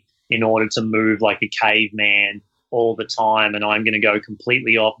society in order to move like a caveman all the time, and I'm going to go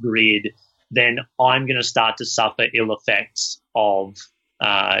completely off grid, then I'm going to start to suffer ill effects of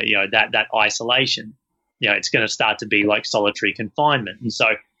that isolation. It's going to start to be like solitary confinement. And so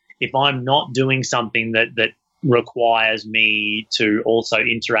if I'm not doing something that requires me to also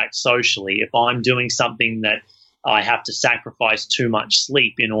interact socially, if I'm doing something that I have to sacrifice too much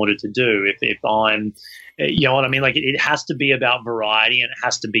sleep in order to do. If I'm, you know what I mean? Like it has to be about variety and it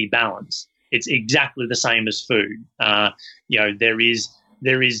has to be balance. It's exactly the same as food. You know, there is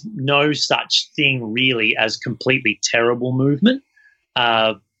no such thing really as completely terrible movement.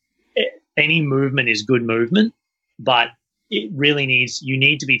 Any movement is good movement, but it really you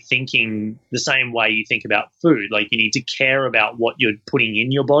need to be thinking the same way you think about food. Like you need to care about what you're putting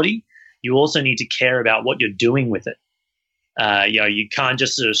in your body. You also need to care about what you're doing with it. You know, you can't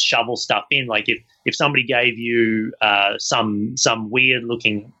just sort of shovel stuff in. Like if somebody gave you some weird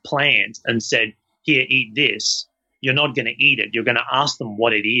looking plant and said, "Here, eat this," you're not going to eat it. You're going to ask them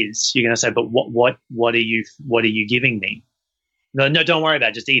what it is. You're going to say, "But what are you giving me?" No, don't worry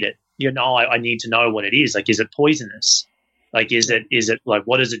about it. Just eat it. You know, I need to know what it is. Like, is it poisonous? Like, is it like,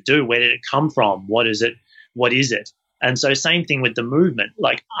 what does it do? Where did it come from? What is it? What is it? And so same thing with the movement.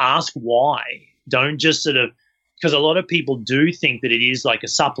 Like, ask why. Don't just sort of, because a lot of people do think that it is like a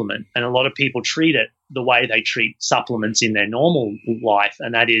supplement, and a lot of people treat it the way they treat supplements in their normal life,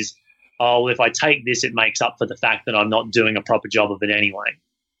 and that is, oh, well, if I take this, it makes up for the fact that I'm not doing a proper job of it anyway.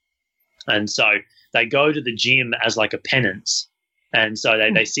 And so they go to the gym as like a penance. And so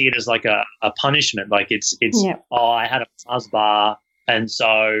they see it as like a punishment. Like it's oh, I had a Mars bar, and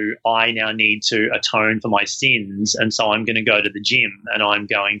so I now need to atone for my sins, and so I'm going to go to the gym and I'm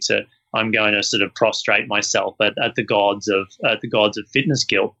going to sort of prostrate myself at the gods of fitness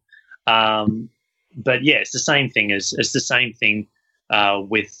guilt. But yeah, it's the same thing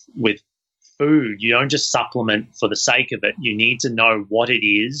with food. You don't just supplement for the sake of it. You need to know what it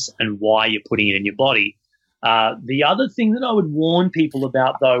is and why you're putting it in your body. The other thing that I would warn people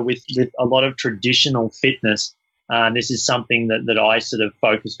about, though, with a lot of traditional fitness, this is something that I sort of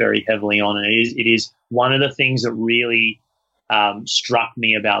focus very heavily on, and it is one of the things that really struck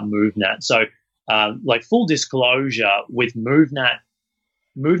me about MovNat. So, like full disclosure, with MovNat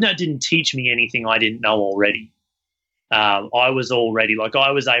didn't teach me anything I didn't know already. I was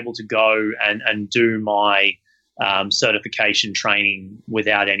able to go and do my certification training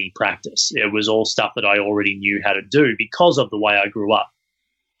without any practice. It was all stuff that I already knew how to do because of the way I grew up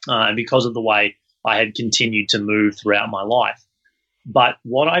and because of the way I had continued to move throughout my life. But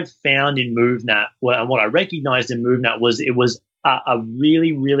what I've found in MovNat, and what I recognized in MovNat, was it was a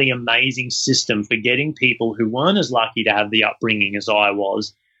really, really amazing system for getting people who weren't as lucky to have the upbringing as I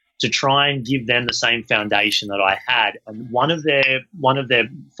was to try and give them the same foundation that I had. And one of their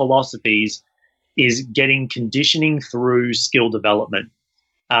philosophies is getting conditioning through skill development,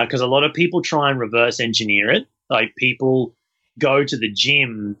 because a lot of people try and reverse engineer it. Like people go to the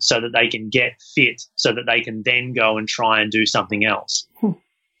gym so that they can get fit so that they can then go and try and do something else.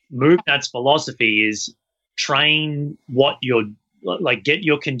 MovNat's philosophy is train get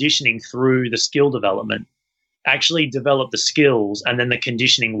your conditioning through the skill development. Actually develop the skills, and then the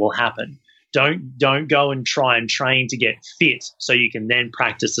conditioning will happen. Don't go and try and train to get fit so you can then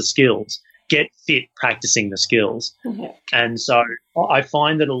practice the skills. Get fit practicing the skills. Mm-hmm. And so I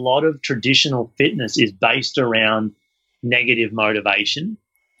find that a lot of traditional fitness is based around negative motivation.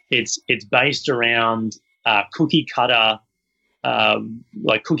 It's based around cookie cutter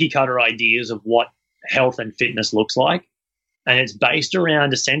ideas of what health and fitness looks like, and it's based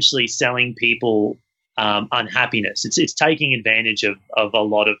around essentially selling people unhappiness. It's taking advantage of a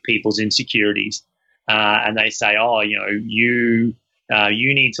lot of people's insecurities, and they say, oh, you know,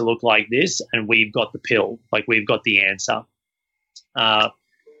 you need to look like this, and we've got the pill, like we've got the answer.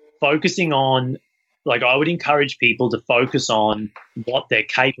 Focusing on, like, I would encourage people to focus on what they're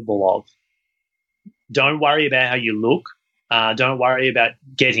capable of. Don't worry about how you look. Don't worry about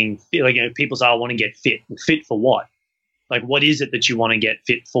getting fit. Like, you know, people say, I want to get fit. Fit for what? Like, what is it that you want to get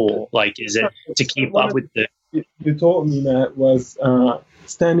fit for? Like, is it to keep up with the... You told me that was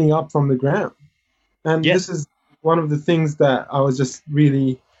standing up from the ground. And This is one of the things that I was just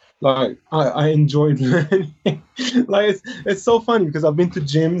really, like, I enjoyed learning. Like, it's so funny because I've been to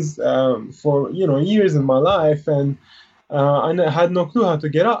gyms for, years in my life, and I had no clue how to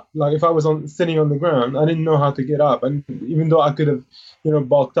get up. Like, if I was sitting on the ground, I didn't know how to get up. And even though I could have,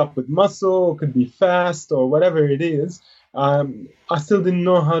 bulked up with muscle, could be fast or whatever it is, I still didn't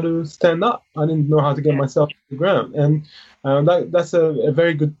know how to stand up. I didn't know how to get myself to the ground. And that's a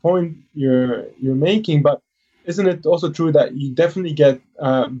very good point you're making. But isn't it also true that you definitely get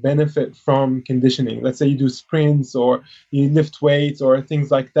benefit from conditioning? Let's say you do sprints or you lift weights or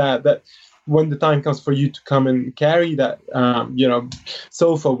things like that, that when the time comes for you to come and carry that,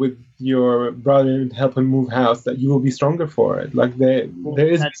 sofa with your brother and help him move house, that you will be stronger for it. Like there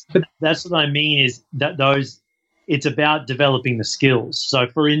is. That's what I mean, is that it's about developing the skills. So,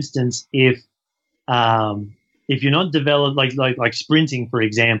 for instance, if if you're not developed, like sprinting, for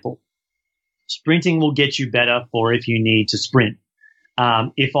example, sprinting will get you better for if you need to sprint.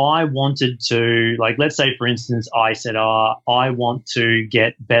 If I wanted to, like, let's say, for instance, I said, I want to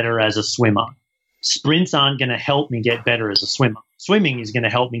get better as a swimmer. Sprints aren't going to help me get better as a swimmer. Swimming is going to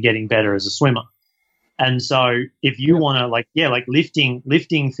help me getting better as a swimmer. And so if you want to, like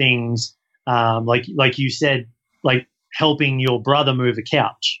lifting things, like you said, like helping your brother move a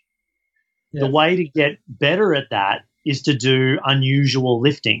couch. Yeah. The way to get better at that is to do unusual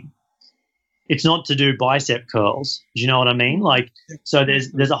lifting. It's not to do bicep curls. Do you know what I mean? Like, so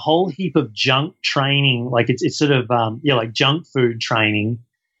there's a whole heap of junk training, like it's sort of like junk food training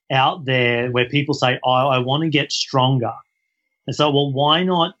out there where people say, oh, I want to get stronger. And so, well, why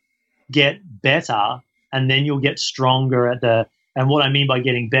not get better and then you'll get stronger and what I mean by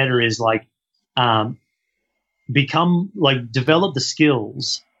getting better is like develop the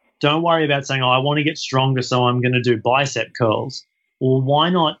skills. Don't worry about saying, oh, I want to get stronger, so I'm going to do bicep curls. Well, why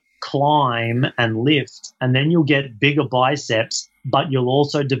not climb and lift, and then you'll get bigger biceps, but you'll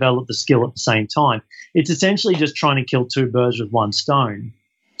also develop the skill at the same time. It's essentially just trying to kill two birds with one stone.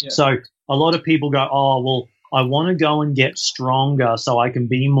 Yeah. So a lot of people go, oh, well, I want to go and get stronger so I can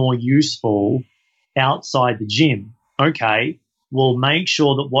be more useful outside the gym. Okay, well, make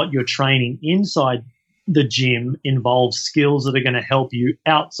sure that what you're training inside the gym involves skills that are going to help you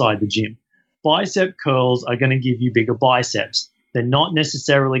outside the gym. Bicep curls are going to give you bigger biceps. They're not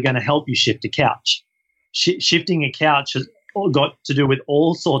necessarily going to help you shift a couch. Shifting a couch has got to do with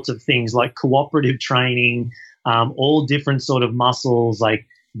all sorts of things like cooperative training, all different sort of muscles like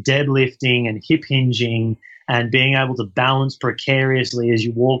deadlifting and hip hinging and being able to balance precariously as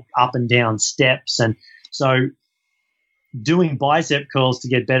you walk up and down steps. And so doing bicep curls to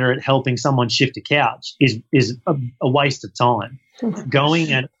get better at helping someone shift a couch is a waste of time.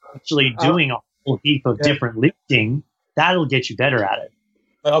 Going and actually doing a whole heap of different lifting, that'll get you better at it.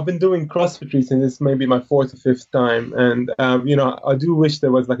 I've been doing CrossFit recently. This may be my 4th or 5th time. And, I do wish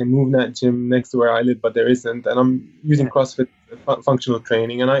there was like a MovNat gym next to where I live, but there isn't. And I'm using CrossFit functional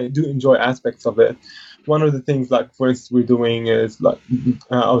training, and I do enjoy aspects of it. One of the things, like, for instance, we're doing is, like,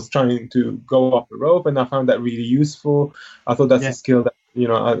 I was trying to go up a rope, and I found that really useful. I thought that's a skill that,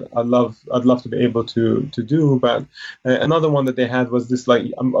 I'd love to be able to do. But another one that they had was this,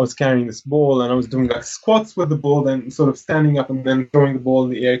 like, I was carrying this ball, and I was doing, like, squats with the ball, then sort of standing up and then throwing the ball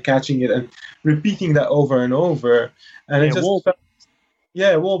in the air, catching it, and repeating that over and over. And it just wall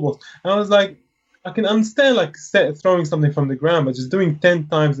balls. And I was like, I can understand like throwing something from the ground, but just doing 10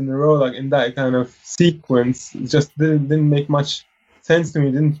 times in a row, like in that kind of sequence, just didn't make much sense to me.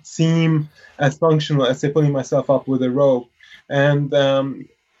 It didn't seem as functional as, say, putting myself up with a rope. And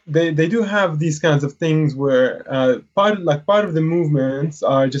they do have these kinds of things where part of the movements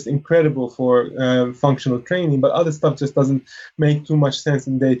are just incredible for functional training, but other stuff just doesn't make too much sense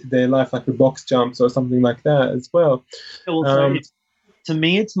in day-to-day life, like the box jumps or something like that as well. To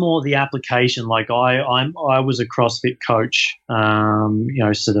me, it's more the application. Like I was a CrossFit coach,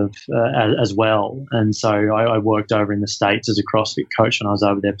 as well, and so I worked over in the States as a CrossFit coach when I was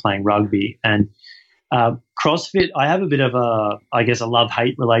over there playing rugby. And CrossFit, I have a bit of a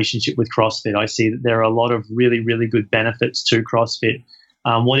love-hate relationship with CrossFit. I see that there are a lot of really, really good benefits to CrossFit.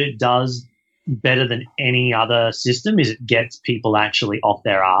 What it does better than any other system is it gets people actually off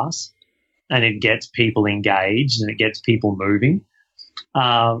their ass, and it gets people engaged, and it gets people moving.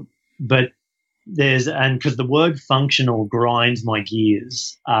 But because the word functional grinds my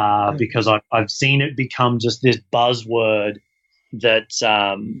gears, because I've seen it become just this buzzword that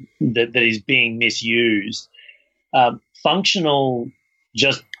is being misused. Functional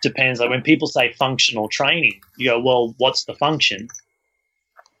just depends. Like when people say functional training, you go, well, what's the function?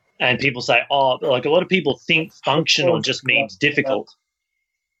 And people say, oh, like a lot of people think functional just means difficult.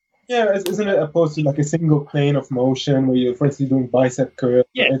 Yeah, isn't it opposed to like a single plane of motion where you're, for instance, doing bicep curls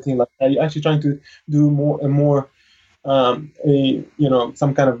or anything like that? You're actually trying to do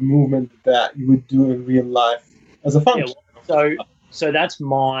some kind of movement that you would do in real life as a function. Yeah, so that's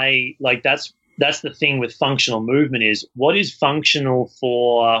that's the thing with functional movement is what is functional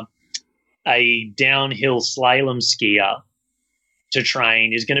for a downhill slalom skier to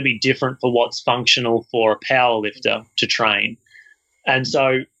train is going to be different for what's functional for a powerlifter to train. And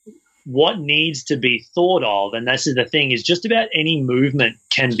so what needs to be thought of, and this is the thing, is just about any movement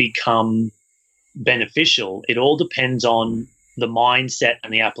can become beneficial. It all depends on the mindset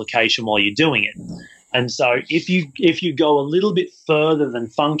and the application while you're doing it. And so if you go a little bit further than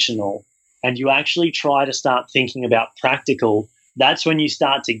functional and you actually try to start thinking about practical, that's when you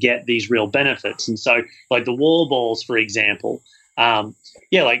start to get these real benefits. And so like the wall balls, for example,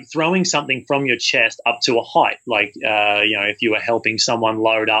 like throwing something from your chest up to a height, like, if you were helping someone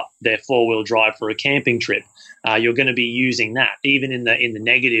load up their 4-wheel drive for a camping trip, you're going to be using that. Even in the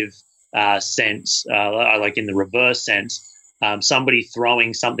negative sense, like in the reverse sense, somebody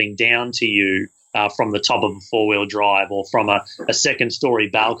throwing something down to you from the top of a 4-wheel drive or from a second-story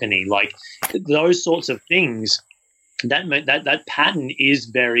balcony, like those sorts of things, that pattern is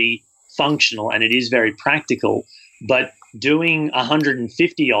very functional and it is very practical. But doing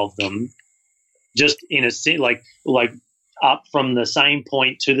 150 of them just in a like up from the same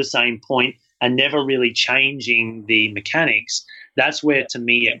point to the same point and never really changing the mechanics, that's where, to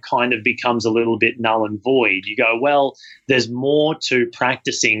me, it kind of becomes a little bit null and void. You go, well, there's more to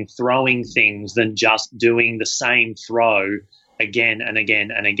practicing throwing things than just doing the same throw again and again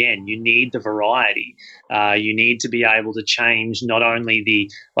and again. You need the variety. You need to be able to change not only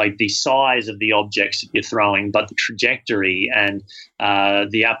the size of the objects that you're throwing, but the trajectory and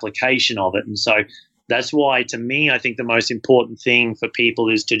the application of it. And so that's why, to me, I think the most important thing for people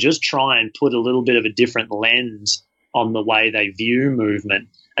is to just try and put a little bit of a different lens on the way they view movement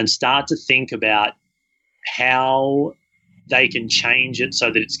and start to think about how they can change it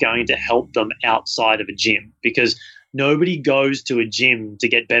so that it's going to help them outside of a gym. Because nobody goes to a gym to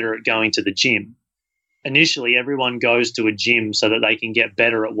get better at going to the gym. Initially, everyone goes to a gym so that they can get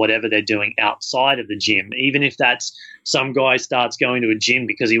better at whatever they're doing outside of the gym. Even if that's some guy starts going to a gym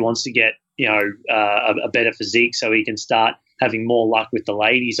because he wants to get, a better physique so he can start having more luck with the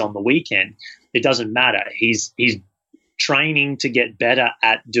ladies on the weekend. It doesn't matter. He's training to get better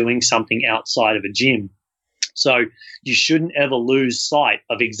at doing something outside of a gym. So you shouldn't ever lose sight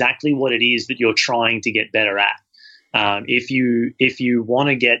of exactly what it is that you're trying to get better at. If you want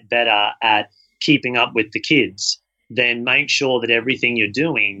to get better at keeping up with the kids, then make sure that everything you're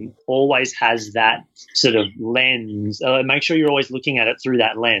doing always has that sort of lens. Make sure you're always looking at it through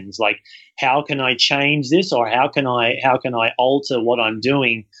that lens. Like, how can I change this, or how can I alter what I'm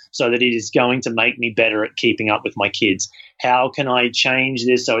doing so that it is going to make me better at keeping up with my kids? How can I change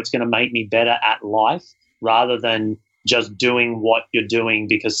this so it's going to make me better at life, rather than just doing what you're doing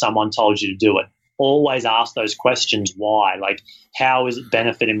because someone told you to do it? Always ask those questions. Why? Like, how is it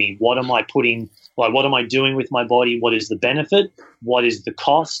benefiting me? What am I doing with my body? What is the benefit? What is the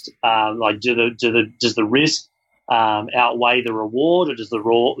cost? Does the risk outweigh the reward, or does the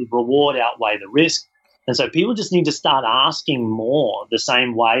reward outweigh the risk? And so people just need to start asking more. The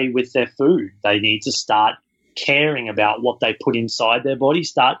same way with their food, they need to start caring about what they put inside their body.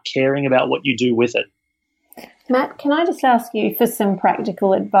 Start caring about what you do with it. Matt, can I just ask you for some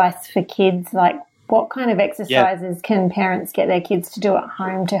practical advice for kids? Like, what kind of exercises can parents get their kids to do at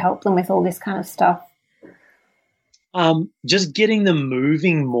home to help them with all this kind of stuff? Just getting them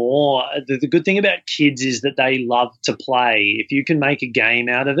moving more. The good thing about kids is that they love to play. If you can make a game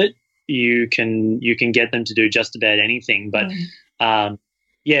out of it, you can get them to do just about anything. But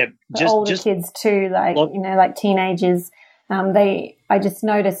older kids too, like teenagers. I just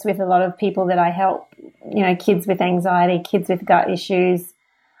notice with a lot of people that I help, kids with anxiety, kids with gut issues,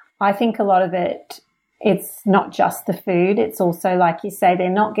 I think a lot of it's not just the food. It's also, like you say, they're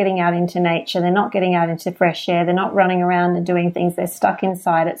not getting out into nature. They're not getting out into fresh air. They're not running around and doing things. They're stuck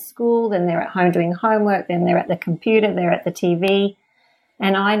inside at school. Then they're at home doing homework. Then they're at the computer. They're at the TV.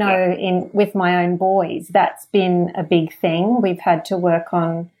 And I know with my own boys, that's been a big thing. We've had to work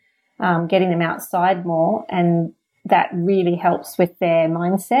on getting them outside more, and that really helps with their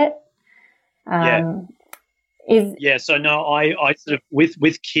mindset. So no, I sort of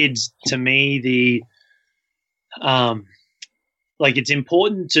with kids, to me, it's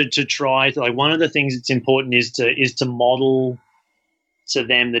important to try to, like, one of the things that's important is to model to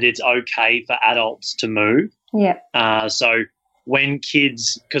them that it's okay for adults to move. Yeah. So when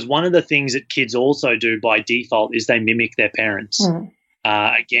kids, because one of the things that kids also do by default is they mimic their parents.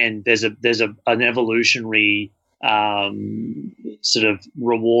 Again, there's an evolutionary sort of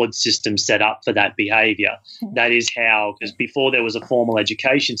reward system set up for that behavior. That is how, because before there was a formal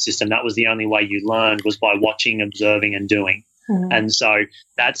education system, that was the only way you learned, was by watching, observing, and doing. And so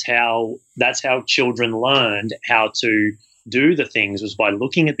that's how children learned how to do the things, was by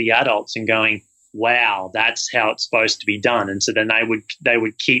looking at the adults and going, wow, that's how it's supposed to be done. And so then they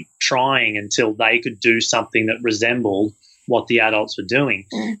would keep trying until they could do something that resembled what the adults were doing.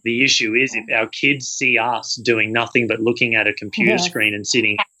 The issue is, if our kids see us doing nothing but looking at a computer screen and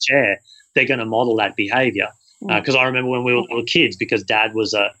sitting in a chair, they're going to model that behavior. Because I remember when we were little kids, because Dad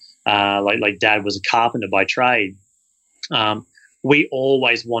was Dad was a carpenter by trade. We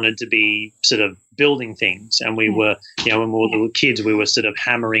always wanted to be sort of building things, and we were, you know, when we were little kids, we were sort of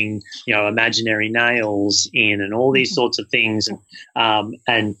hammering, you know, imaginary nails in and all these sorts of things,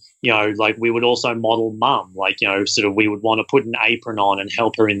 and you know, like we would also model mum, like, you know, sort of we would want to put an apron on and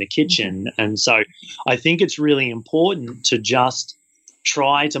help her in the kitchen, and so I think it's really important to just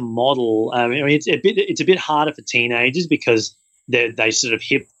try to model. I mean, it's a bit harder for teenagers because they sort of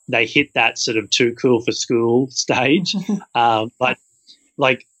hit that sort of too cool for school stage, but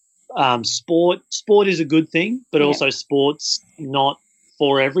like sport is a good thing, but also sport's not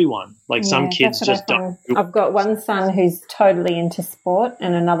for everyone. Like some kids just don't. I've got one son who's totally into sport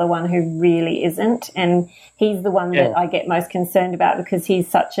and another one who really isn't, and he's the one that I get most concerned about because he's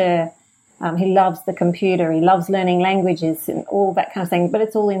such a he loves the computer, he loves learning languages and all that kind of thing, but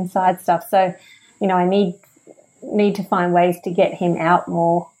it's all inside stuff. So, you know, I need to find ways to get him out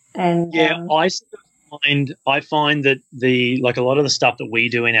more. And I find that like a lot of the stuff that we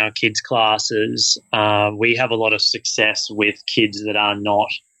do in our kids' classes, we have a lot of success with kids that are not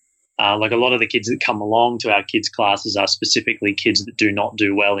like a lot of the kids that come along to our kids' classes are specifically kids that do not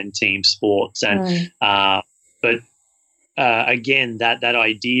do well in team sports, and but again, that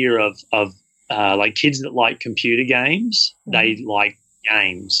idea of like kids that like computer games, they like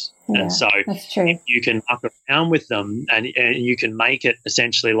games. Yeah, and so if you can muck around with them and you can make it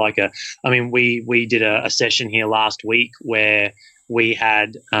essentially like we did a session here last week where we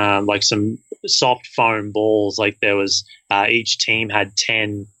had like some soft foam balls, like there was each team had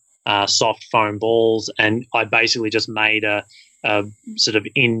 10 soft foam balls, and I basically just made a sort of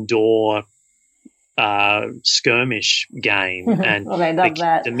indoor skirmish game. And well, they love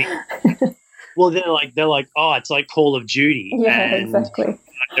that. Well, they're like, oh, it's like Call of Duty. Yeah, and exactly.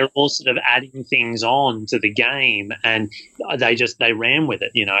 They're all sort of adding things on to the game, and they ran with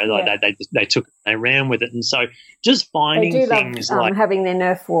it. You know, like they ran with it, and so just finding they do things love, like having their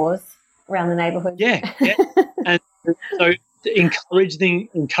Nerf wars around the neighbourhood. Yeah, and so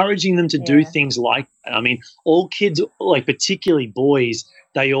encouraging them to do things like that. I mean, all kids, like particularly boys,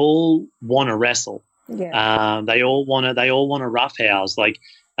 they all want to wrestle. Yeah. They all want to roughhouse. Like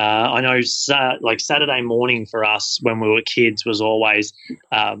I know, like Saturday morning for us when we were kids was always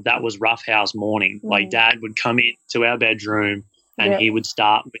that was roughhouse morning. Like Dad would come into our bedroom and he would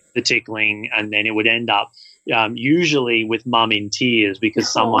start with the tickling, and then it would end up usually with Mum in tears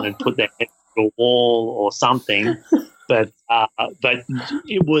because someone had put their head to a wall or something. But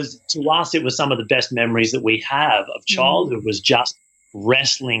it was, to us, it was some of the best memories that we have of childhood was just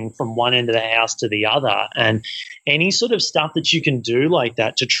wrestling from one end of the house to the other, and any sort of stuff that you can do like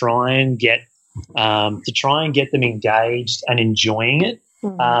that to try and get them engaged and enjoying it,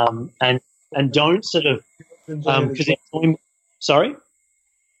 and don't sort of because sorry.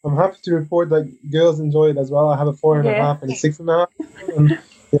 I'm happy to report that girls enjoy it as well. I have a 4.5 and a 6.5, and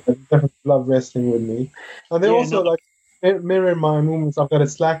definitely love wrestling with me. And they also like mirror my movements. I've got a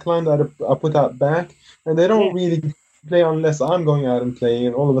slack line that I put out back, and they don't really play unless I'm going out and playing,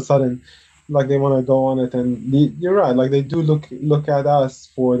 and all of a sudden like they want to go on it. And you're right, like they do look at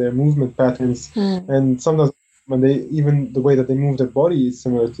us for their movement patterns, and sometimes when even the way that they move their body is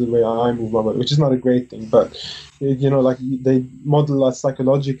similar to the way I move my body, which is not a great thing, but you know, like they model us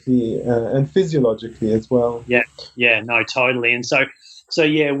psychologically and physiologically as well. No, totally. And so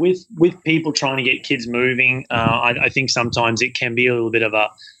yeah, with people trying to get kids moving, I think sometimes it can be a little bit of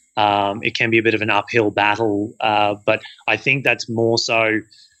an uphill battle, but I think that's more so,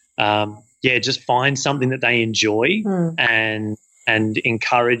 just find something that they enjoy and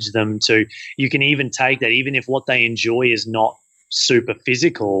encourage them to. You can even take that, even if what they enjoy is not super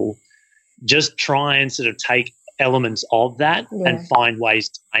physical, just try and sort of take elements of that and find ways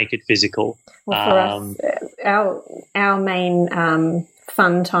to make it physical. Well, for us, our main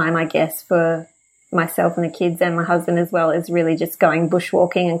fun time, I guess, for myself and the kids and my husband as well, is really just going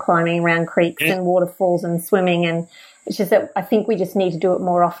bushwalking and climbing around creeks and waterfalls and swimming. And it's just that I think we just need to do it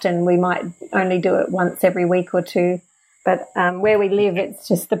more often. We might only do it once every week or two, but where we live, it's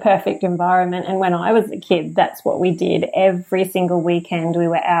just the perfect environment. And when I was a kid, that's what we did every single weekend. We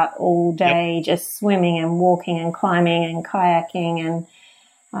were out all day just swimming and walking and climbing and kayaking,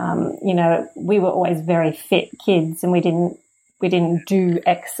 and you know, we were always very fit kids, and we didn't do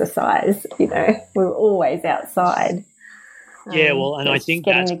exercise, you know. We were always outside. Well, and I think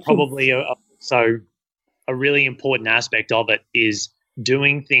that's probably a really important aspect of it is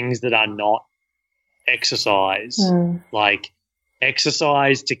doing things that are not exercise. Like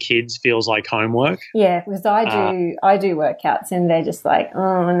exercise to kids feels like homework. Yeah, because I do workouts and they're just like,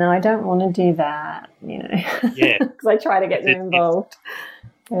 oh, no, I don't want to do that, you know. Yeah. Because I try to get them involved.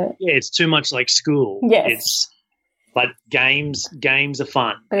 It's too much like school. Yes. But games are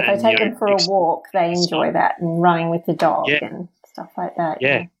fun. But if I take them for a walk, they enjoy that, and running with the dog and stuff like that.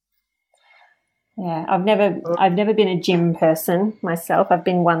 Yeah. Yeah, I've never been a gym person myself. I've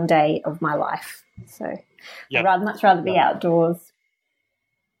been one day of my life, so I'd much rather be outdoors.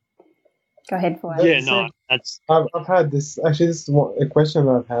 Go ahead, for it. Yeah, no, that's. I've had this. Actually, this is a question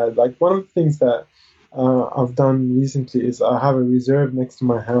I've had. Like, one of the things that I've done recently is I have a reserve next to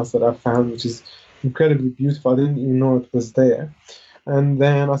my house that I found, which is incredibly beautiful. I didn't even know it was there. And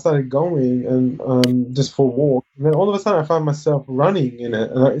then I started going and just for a walk. And then all of a sudden I found myself running in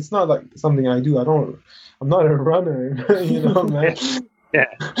it. And it's not like something I do. I'm not a runner, you know, man. Yeah.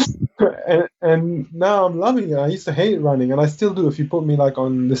 And now I'm loving it. I used to hate running, and I still do. If you put me like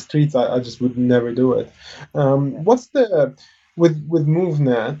on the streets, I just would never do it. What's the with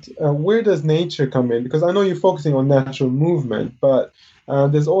MovNat? Where does nature come in? Because I know you're focusing on natural movement, but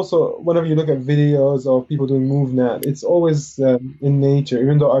there's also, whenever you look at videos of people doing MovNat, it's always in nature,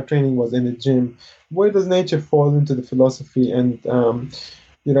 even though our training was in a gym. Where does nature fall into the philosophy, and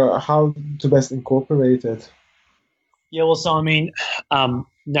how to best incorporate it? Yeah, well, so I mean,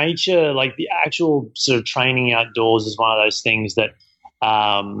 nature, like the actual sort of training outdoors, is one of those things that,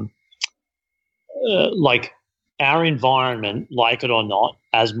 like our environment, like it or not,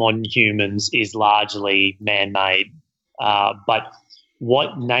 as modern humans, is largely man-made, but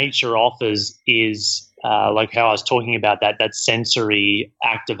what nature offers is, like how I was talking about that sensory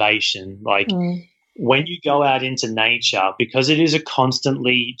activation. Like when you go out into nature, because it is a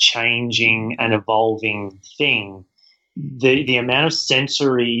constantly changing and evolving thing, the amount of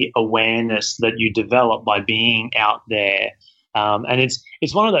sensory awareness that you develop by being out there, and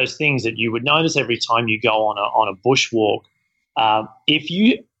it's one of those things that you would notice every time you go on a bushwalk. If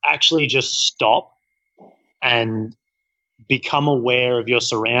you actually just stop and become aware of your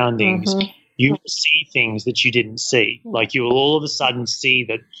surroundings, you will see things that you didn't see. Like you will all of a sudden see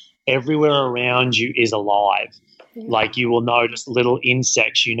that everywhere around you is alive. Like you will notice little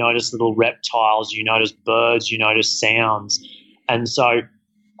insects, you notice little reptiles, you notice birds, you notice sounds. And so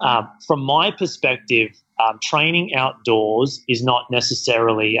from my perspective, training outdoors is not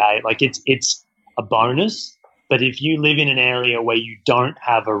necessarily it's a bonus, but if you live in an area where you don't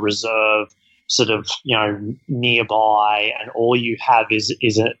have a reserve sort of, nearby, and all you have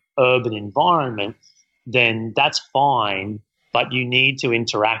is an urban environment, then that's fine, but you need to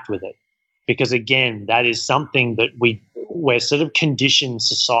interact with it. Because, again, that is something that we're sort of conditioned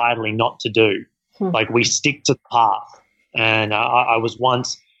societally not to do. Like we stick to the path. And I was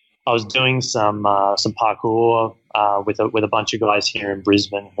doing some parkour with a bunch of guys here in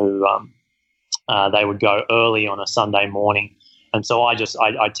Brisbane who they would go early on a Sunday morning. And so I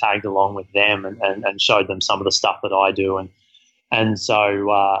tagged along with them and showed them some of the stuff that I do. And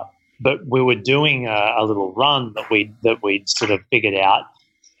so but we were doing a little run that we'd sort of figured out.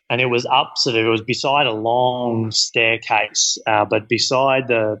 And it was it was beside a long staircase, but beside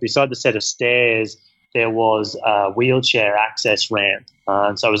the set of stairs there was a wheelchair access ramp.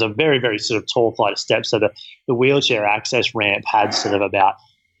 And so it was a very, very sort of tall flight of steps. So the wheelchair access ramp had sort of about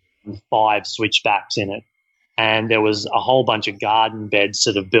 5 switchbacks in it. And there was a whole bunch of garden beds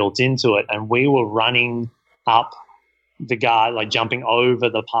sort of built into it. And we were running up the like jumping over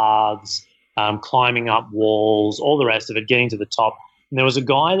the paths, climbing up walls, all the rest of it, getting to the top. And there was a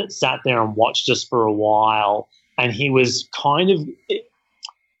guy that sat there and watched us for a while, and he was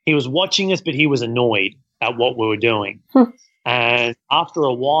watching us, but he was annoyed at what we were doing. And after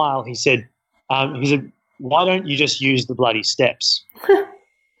a while, he said, "Why don't you just use the bloody steps?"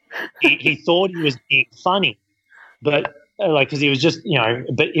 he thought he was being funny, but because he was just,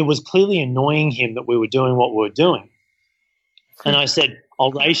 but it was clearly annoying him that we were doing what we were doing. And I said,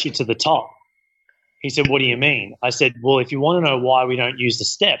 "I'll race you to the top." He said, "What do you mean?" I said, "Well, if you want to know why we don't use the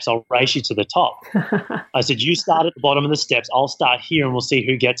steps, I'll race you to the top." I said, "You start at the bottom of the steps. I'll start here, and we'll see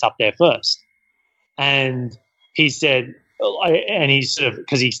who gets up there first." And he said, and he sort of,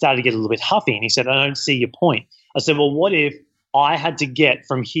 because he started to get a little bit huffy, and he said, "I don't see your point." I said, "Well, what if I had to get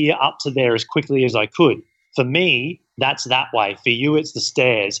from here up to there as quickly as I could? For me, that's that way. For you, it's the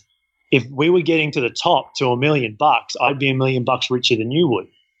stairs. If we were getting to the top to $1 million, I'd be $1 million richer than you would."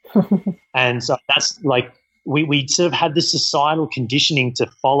 And so that's like we sort of had this societal conditioning to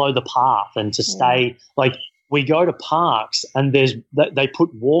follow the path and to stay. Like we go to parks and they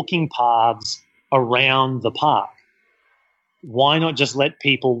put walking paths around the park. Why not just let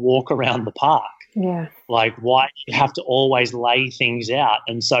people walk around the park? Yeah. Like why do you have to always lay things out?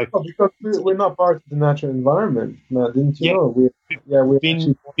 And so because we're not part of the natural environment. Now, didn't you know? We've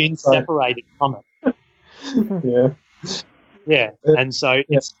been separated from it. Yeah. Yeah, and so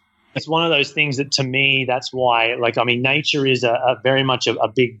it's one of those things that, to me, that's why, like, I mean, nature is a very much a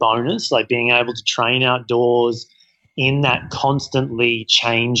big bonus, like being able to train outdoors in that constantly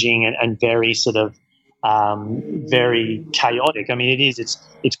changing and very sort of very chaotic. I mean,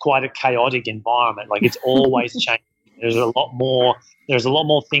 it's quite a chaotic environment. Like, it's always changing. There's a lot more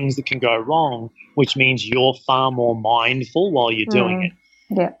things that can go wrong, which means you're far more mindful while you're doing it.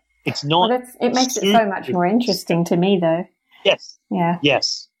 Yeah. It's not. Well, it makes it so much more interesting to me, though. Yes. Yeah.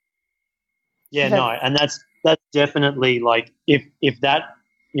 Yes. Yeah. No, and that's definitely, like, if that,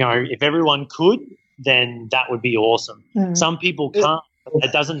 you know, if everyone could, then that would be awesome. Some people can't.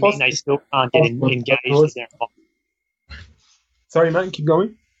 That doesn't mean they still can't get engaged with their environment. Sorry, Matt, keep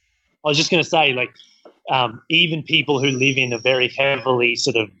going. I was just going to say, like, even people who live in a very heavily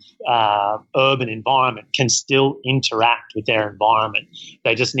sort of urban environment can still interact with their environment.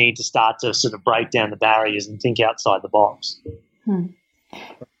 They just need to start to sort of break down the barriers and think outside the box.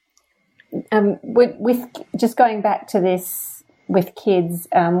 With just going back to this with kids,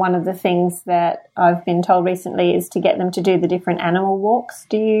 one of the things that I've been told recently is to get them to do the different animal walks.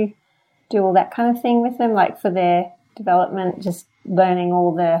 Do you do all that kind of thing with them, like for their development, just learning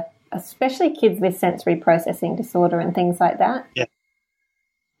all the, especially kids with sensory processing disorder and things like that?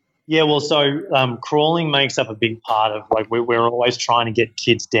 Yeah, well, so crawling makes up a big part of, like, we're always trying to get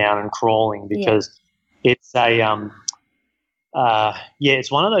kids down and crawling because it's a it's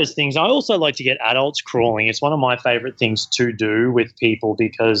one of those things. I also like to get adults crawling. It's one of my favorite things to do with people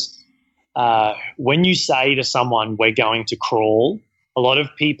because when you say to someone, we're going to crawl, a lot of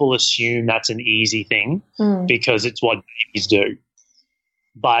people assume that's an easy thing because it's what babies do.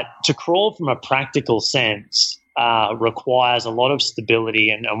 But to crawl from a practical sense requires a lot of stability.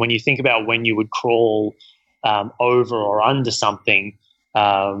 And when you think about when you would crawl over or under something,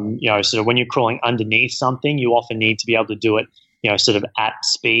 you know, sort of when you're crawling underneath something, you often need to be able to do it, you know, sort of at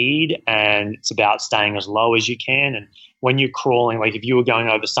speed, and it's about staying as low as you can. And when you're crawling, like if you were going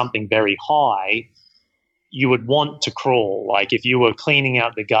over something very high, you would want to crawl. Like if you were cleaning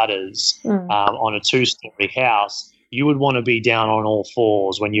out the gutters on a 2-story house, you would want to be down on all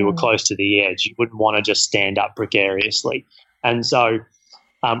fours when you were close to the edge. You wouldn't want to just stand up precariously. And so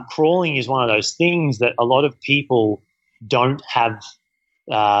crawling is one of those things that a lot of people don't have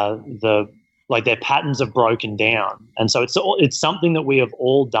their patterns are broken down. And so it's something that we have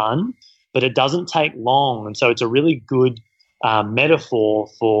all done, but it doesn't take long. And so it's a really good metaphor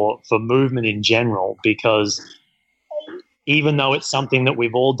for movement in general, because even though it's something that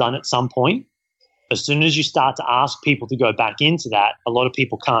we've all done at some point, as soon as you start to ask people to go back into that, a lot of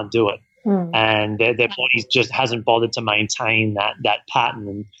people can't do it. And their bodies just hasn't bothered to maintain that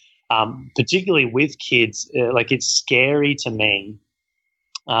pattern. And particularly with kids, like it's scary to me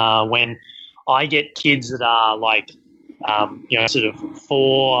when I get kids that are like, you know, sort of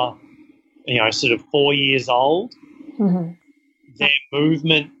 4 years old. Their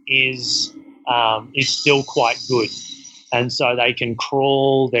movement is still quite good. And so they can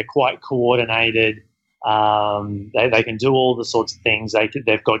crawl, they're quite coordinated, they can do all the sorts of things.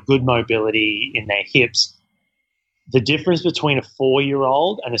 They've got good mobility in their hips. The difference between a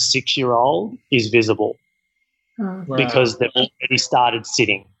 4-year-old and a 6-year-old is visible because they've already started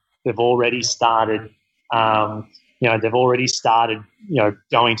sitting. They've already started, going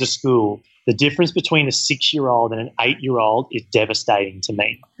to school. The difference between a 6-year-old and an 8-year-old is devastating to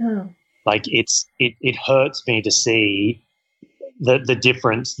me. Like it hurts me to see the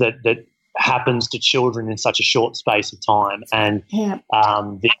difference that happens to children in such a short space of time, and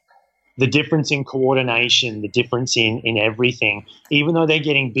the difference in coordination, the difference in everything. Even though they're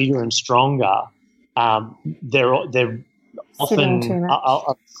getting bigger and stronger, they're often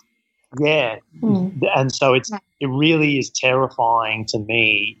and so it really is terrifying to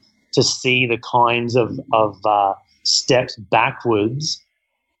me to see the kinds of steps backwards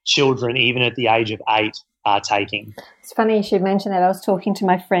children, even at the age of 8, are taking. It's funny you should mention that. I was talking to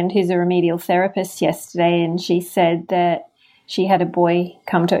my friend who's a remedial therapist yesterday, and she said that she had a boy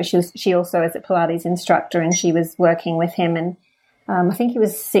come to her. She also is a Pilates instructor, and she was working with him, and I think he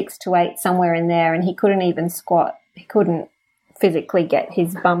was 6 to 8, somewhere in there, and he couldn't even squat. He couldn't physically get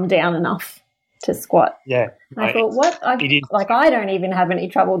his bum down enough to squat. Yeah. I thought, what? I don't even have any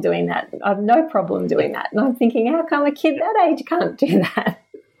trouble doing that. I have no problem doing that. And I'm thinking, how come a kid that age can't do that?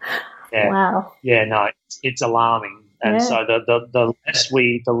 Yeah. Wow. Yeah, no, it's alarming. And so the less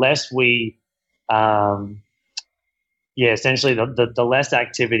we essentially the less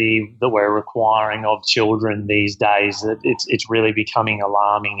activity that we're requiring of children these days, it's really becoming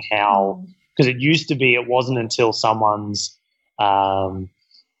alarming how, because it used to be, it wasn't until someone's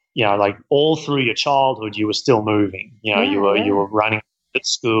like all through your childhood you were still moving. You know, you were running at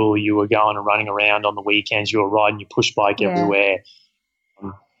school, you were going and running around on the weekends, you were riding your push bike everywhere.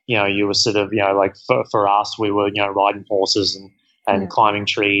 You were sort of, like for us, we were, riding horses and climbing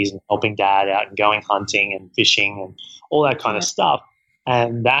trees and helping Dad out and going hunting and fishing and all that kind of stuff.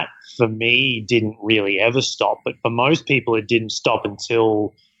 And that, for me, didn't really ever stop. But for most people, it didn't stop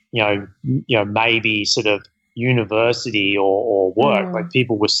until, maybe sort of university or work. Like,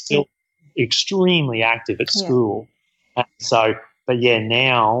 people were still extremely active at school. And so, but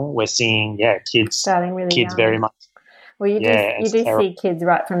now we're seeing, kids starting really kids young. Very much. Well, you do see kids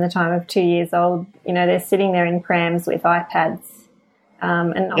right from the time of 2 years old. They're sitting there in prams with iPads.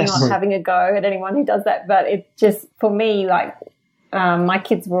 And I'm not having a go at anyone who does that, but it just, for me, like, my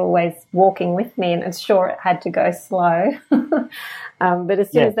kids were always walking with me, and sure, it had to go slow. But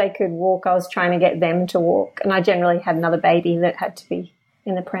as soon as they could walk, I was trying to get them to walk. And I generally had another baby that had to be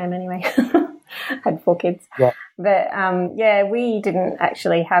in the pram anyway. Had 4 kids. Yeah. But, we didn't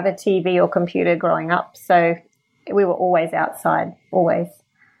actually have a TV or computer growing up, so we were always outside, always.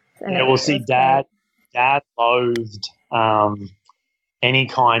 And we'll see Dad loathed any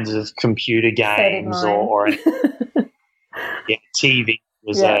kinds of computer games or TV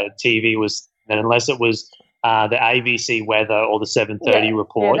was, and unless it was the ABC weather or the 7:30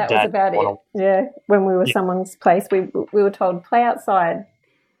 report. Yeah, that was about it. Yeah, when we were someone's place, we were told, play outside.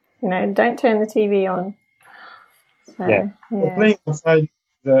 Don't turn the TV on. So, Well, playing outside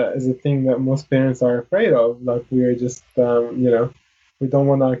is a thing that most parents are afraid of. Like, we're just, we don't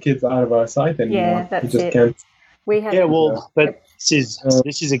want our kids out of our sight anymore. Yeah, that's we just it. Can't. But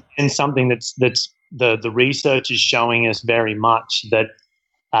this is again something that's the research is showing us very much that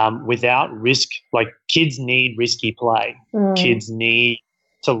without risk, like, kids need risky play. Kids need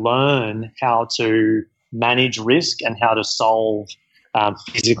to learn how to manage risk and how to solve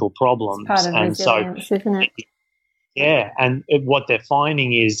physical problems. It's part of resilience, isn't it? Yeah, and what they're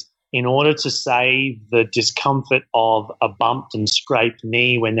finding is, in order to save the discomfort of a bumped and scraped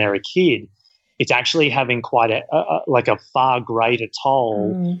knee when they're a kid, it's actually having quite a far greater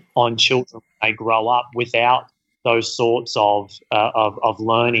toll on children when they grow up without those sorts of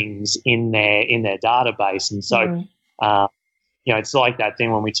learnings in their database. And so, it's like that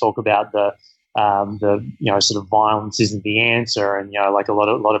thing when we talk about the sort of violence isn't the answer, and like a lot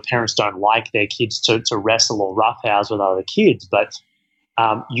of parents don't like their kids to wrestle or roughhouse with other kids, but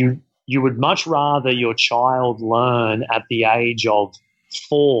you would much rather your child learn at the age of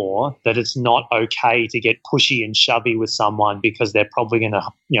 4 that it's not okay to get pushy and shovey with someone because they're probably going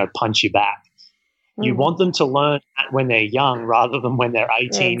to punch you back. You want them to learn that when they're young rather than when they're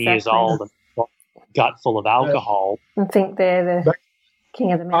 18 years old and gut full of alcohol. I think they're the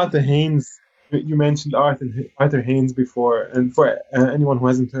king of the mountain. Arthur Haynes. You mentioned Arthur Haynes before, and for anyone who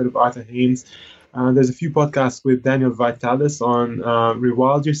hasn't heard of Arthur Haynes, there's a few podcasts with Daniel Vitalis on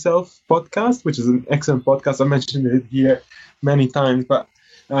Rewild Yourself podcast, which is an excellent podcast. I mentioned it here many times, but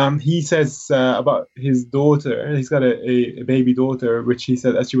he says about his daughter, he's got a baby daughter, which he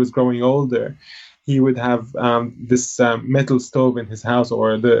said as she was growing older, he would have this metal stove in his house,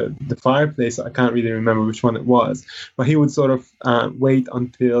 or the fireplace. I can't really remember which one it was, but he would sort of wait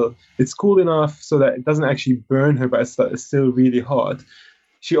until it's cool enough so that it doesn't actually burn her, but it's still really hot.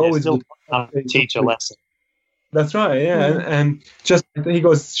 She always would teach a lesson. That's right, yeah. And just, he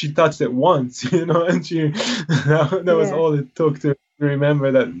goes, she touched it once, and she that was all it took to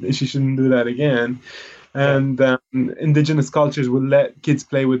remember that she shouldn't do that again. And indigenous cultures would let kids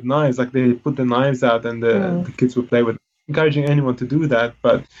play with knives, like they put the knives out and the kids would play with, encouraging anyone to do that.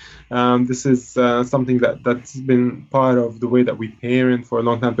 But this is something that's been part of the way that we parent for a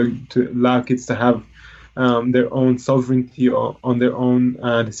long time, to allow kids to have their own sovereignty on their own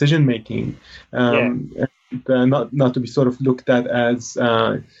decision making, and not to be sort of looked at as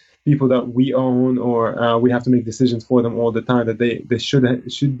people that we own, or we have to make decisions for them all the time. That they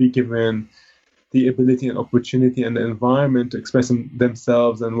should be given the ability and opportunity and the environment to express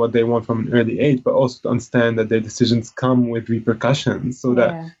themselves and what they want from an early age, but also to understand that their decisions come with repercussions, so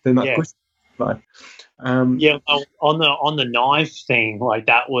that they're not pushed by. On the knife thing, like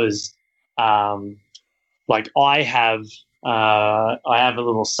that was like I have a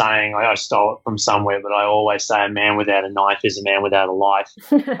little saying. I stole it from somewhere, but I always say a man without a knife is a man without a life.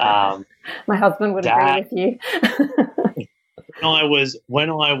 My husband would agree with you. When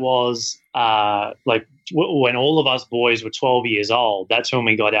all of us boys were 12 years old, that's when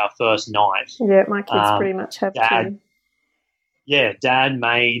we got our first knife. Yeah, my kids pretty much have too. Yeah, Dad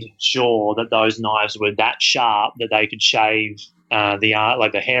made sure that those knives were that sharp that they could shave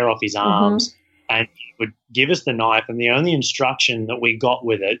the hair off his arms, and he would give us the knife, and the only instruction that we got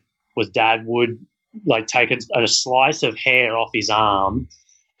with it was Dad would like take a slice of hair off his arm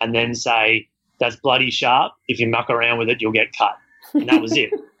and then say, "That's bloody sharp. If you muck around with it, you'll get cut." And that was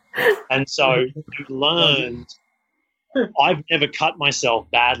it. And so you learned. I've never cut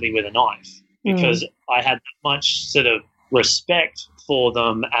myself badly with a knife because I had that much sort of respect for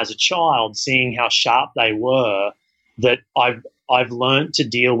them as a child, seeing how sharp they were, that I've learned to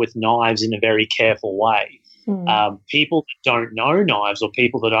deal with knives in a very careful way. People that don't know knives, or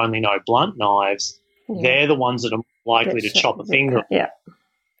people that only know blunt knives, they're the ones that are likely to chop a finger.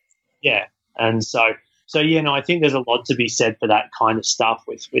 Yeah. And so I think there's a lot to be said for that kind of stuff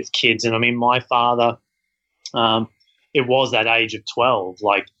with kids. And I mean, my father, it was that age of 12.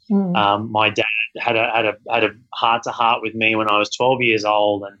 Like, my dad had a heart to heart with me when I was 12 years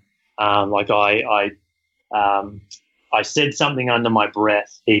old, and like I said something under my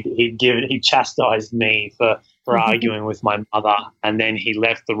breath. He chastised me for arguing with my mother, and then he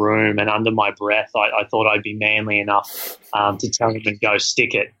left the room. And under my breath, I thought I'd be manly enough to tell him to go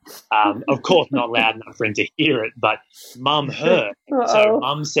stick it. Of course, not loud enough for him to hear it, but Mum heard. So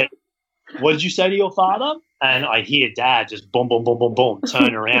Mum said, "What did you say to your father?" And I hear Dad just boom, boom, boom, boom, boom,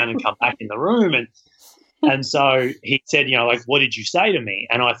 turn around and come back in the room. And so he said, like, "What did you say to me?"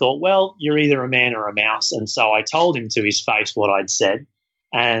 And I thought, well, you're either a man or a mouse. And so I told him to his face what I'd said.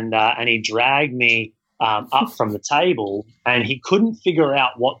 And he dragged me up from the table, and he couldn't figure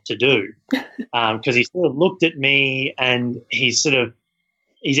out what to do because he sort of looked at me, and he's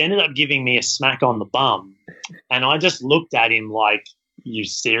ended up giving me a smack on the bum. And I just looked at him like, "You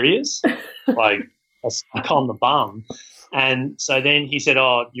serious?" Like, a smack on the bum. And so then he said,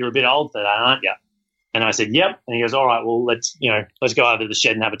 "Oh, you're a bit old for that, aren't you?" And I said, "Yep." And he goes, "All right, well, let's go over to the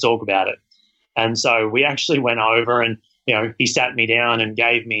shed and have a talk about it." And so we actually went over, and, he sat me down and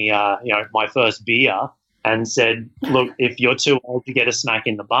gave me, my first beer, and said, "Look, if you're too old to get a smack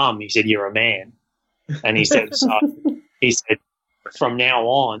in the bum," he said, "you're a man." And he said, "From now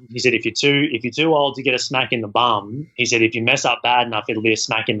on," he said, if you're too old to get a smack in the bum," he said, "if you mess up bad enough, it'll be a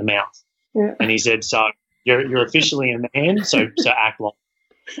smack in the mouth." Yeah. And he said, "So you're officially a man, so act like."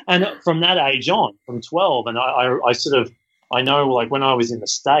 And from that age on, from 12, and I know, like, when I was in the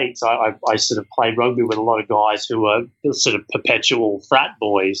States, I sort of played rugby with a lot of guys who were sort of perpetual frat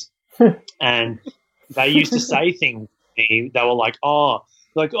boys, and they used to say things to me. They were like, "Oh,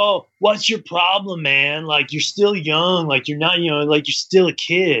 what's your problem, man? Like, you're still young. Like, you're not, like, you're still a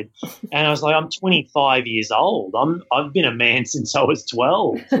kid." And I was like, "I'm 25 years old. I've been a man since I was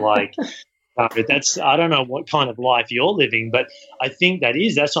 12. Like, I don't know what kind of life you're living, but I think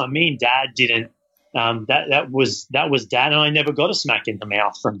that's what I mean. Dad didn't. That was Dad, and I never got a smack in the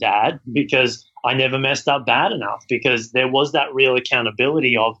mouth from Dad because I never messed up bad enough, because there was that real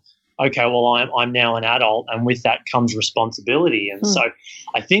accountability of, okay, well, I'm now an adult, and with that comes responsibility. And so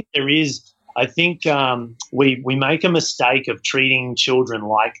I think we make a mistake of treating children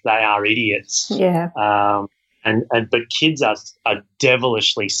like they are idiots. Yeah. But kids are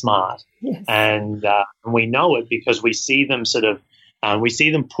devilishly smart. Yes. And we know it because we see them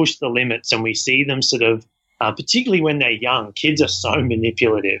push the limits, and we see them particularly when they're young. Kids are so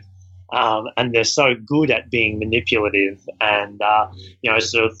manipulative. And they're so good at being manipulative and,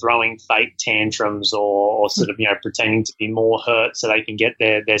 sort of throwing fake tantrums or pretending to be more hurt so they can get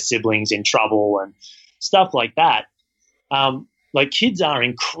their siblings in trouble and stuff like that. Like, kids are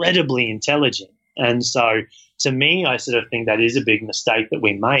incredibly intelligent. And so to me, I sort of think that is a big mistake that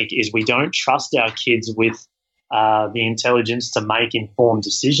we make, is we don't trust our kids with the intelligence to make informed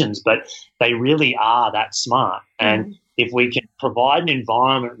decisions, but they really are that smart. And if we can provide an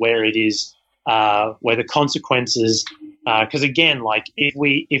environment where it is, where the consequences, because again, like, if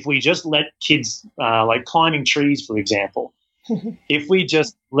we just let kids, like climbing trees, for example, if we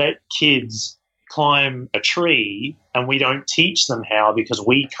just let kids climb a tree and we don't teach them how, because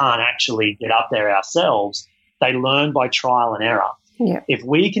we can't actually get up there ourselves, they learn by trial and error. Yeah. If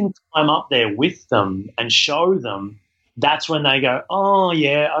we can climb up there with them and show them, that's when they go, "Oh,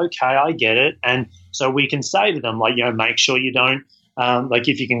 yeah, okay, I get it." And so we can say to them, like, make sure you don't, like,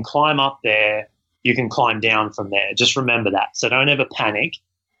 if you can climb up there, you can climb down from there. Just remember that. So don't ever panic.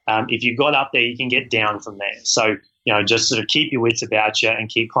 If you got up there, you can get down from there. So, just sort of keep your wits about you and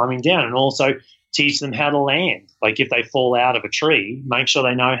keep climbing down, and also teach them how to land. Like, if they fall out of a tree, make sure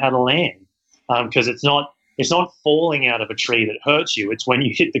they know how to land, because it's not falling out of a tree that hurts you. It's when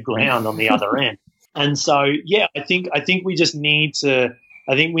you hit the ground on the other end. And so, yeah, I think we just need to.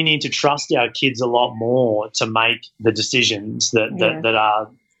 I think we need to trust our kids a lot more to make the decisions that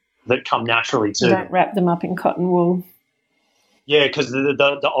come naturally to them. Don't wrap them up in cotton wool. Yeah, because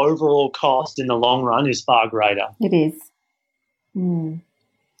the overall cost in the long run is far greater. It is.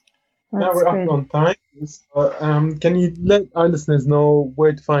 Now we're up on time. So, can you let our listeners know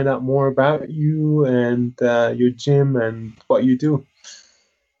where to find out more about you and your gym and what you do?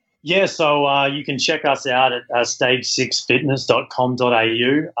 Yeah, so you can check us out at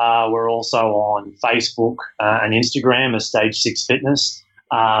stage6fitness.com.au. We're also on Facebook and Instagram as Stage 6 Fitness.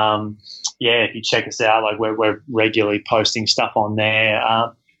 If you check us out, like we're regularly posting stuff on there.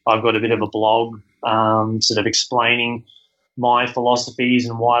 I've got a bit of a blog sort of explaining my philosophies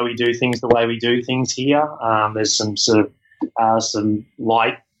and why we do things the way we do things here. There's some sort of some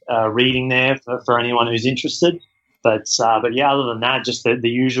light reading there for anyone who's interested. But yeah, other than that, just the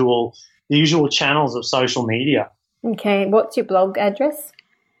usual channels of social media. Okay, what's your blog address?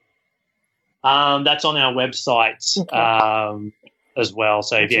 That's on our website as well.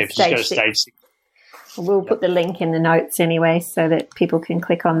 So if you just go to Stage 6. We'll put the link in the notes anyway so that people can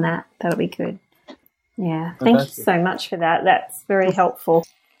click on that. That'll be good. Yeah, thank you so much for that. That's very helpful.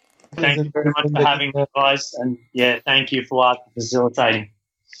 Thank you very much for having me, guys. And, thank you for facilitating.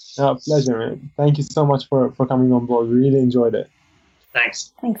 Pleasure, man. Thank you so much for coming on board. We really enjoyed it.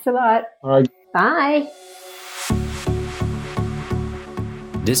 Thanks. Thanks a lot. All right. Bye.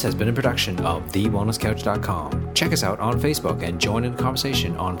 This has been a production of TheWellnessCouch.com. Check us out on Facebook and join in the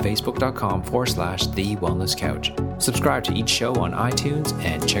conversation on Facebook.com/The Wellness Couch. Subscribe to each show on iTunes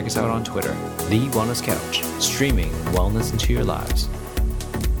and check us out on Twitter. The Wellness Couch, streaming wellness into your lives.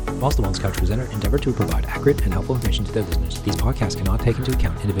 Whilst the Wellness Couch presenter endeavor to provide accurate and helpful information to their listeners, these podcasts cannot take into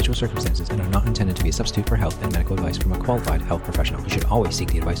account individual circumstances and are not intended to be a substitute for health and medical advice from a qualified health professional. You should always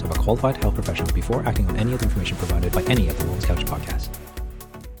seek the advice of a qualified health professional before acting on any of the information provided by any of the Wellness Couch podcasts.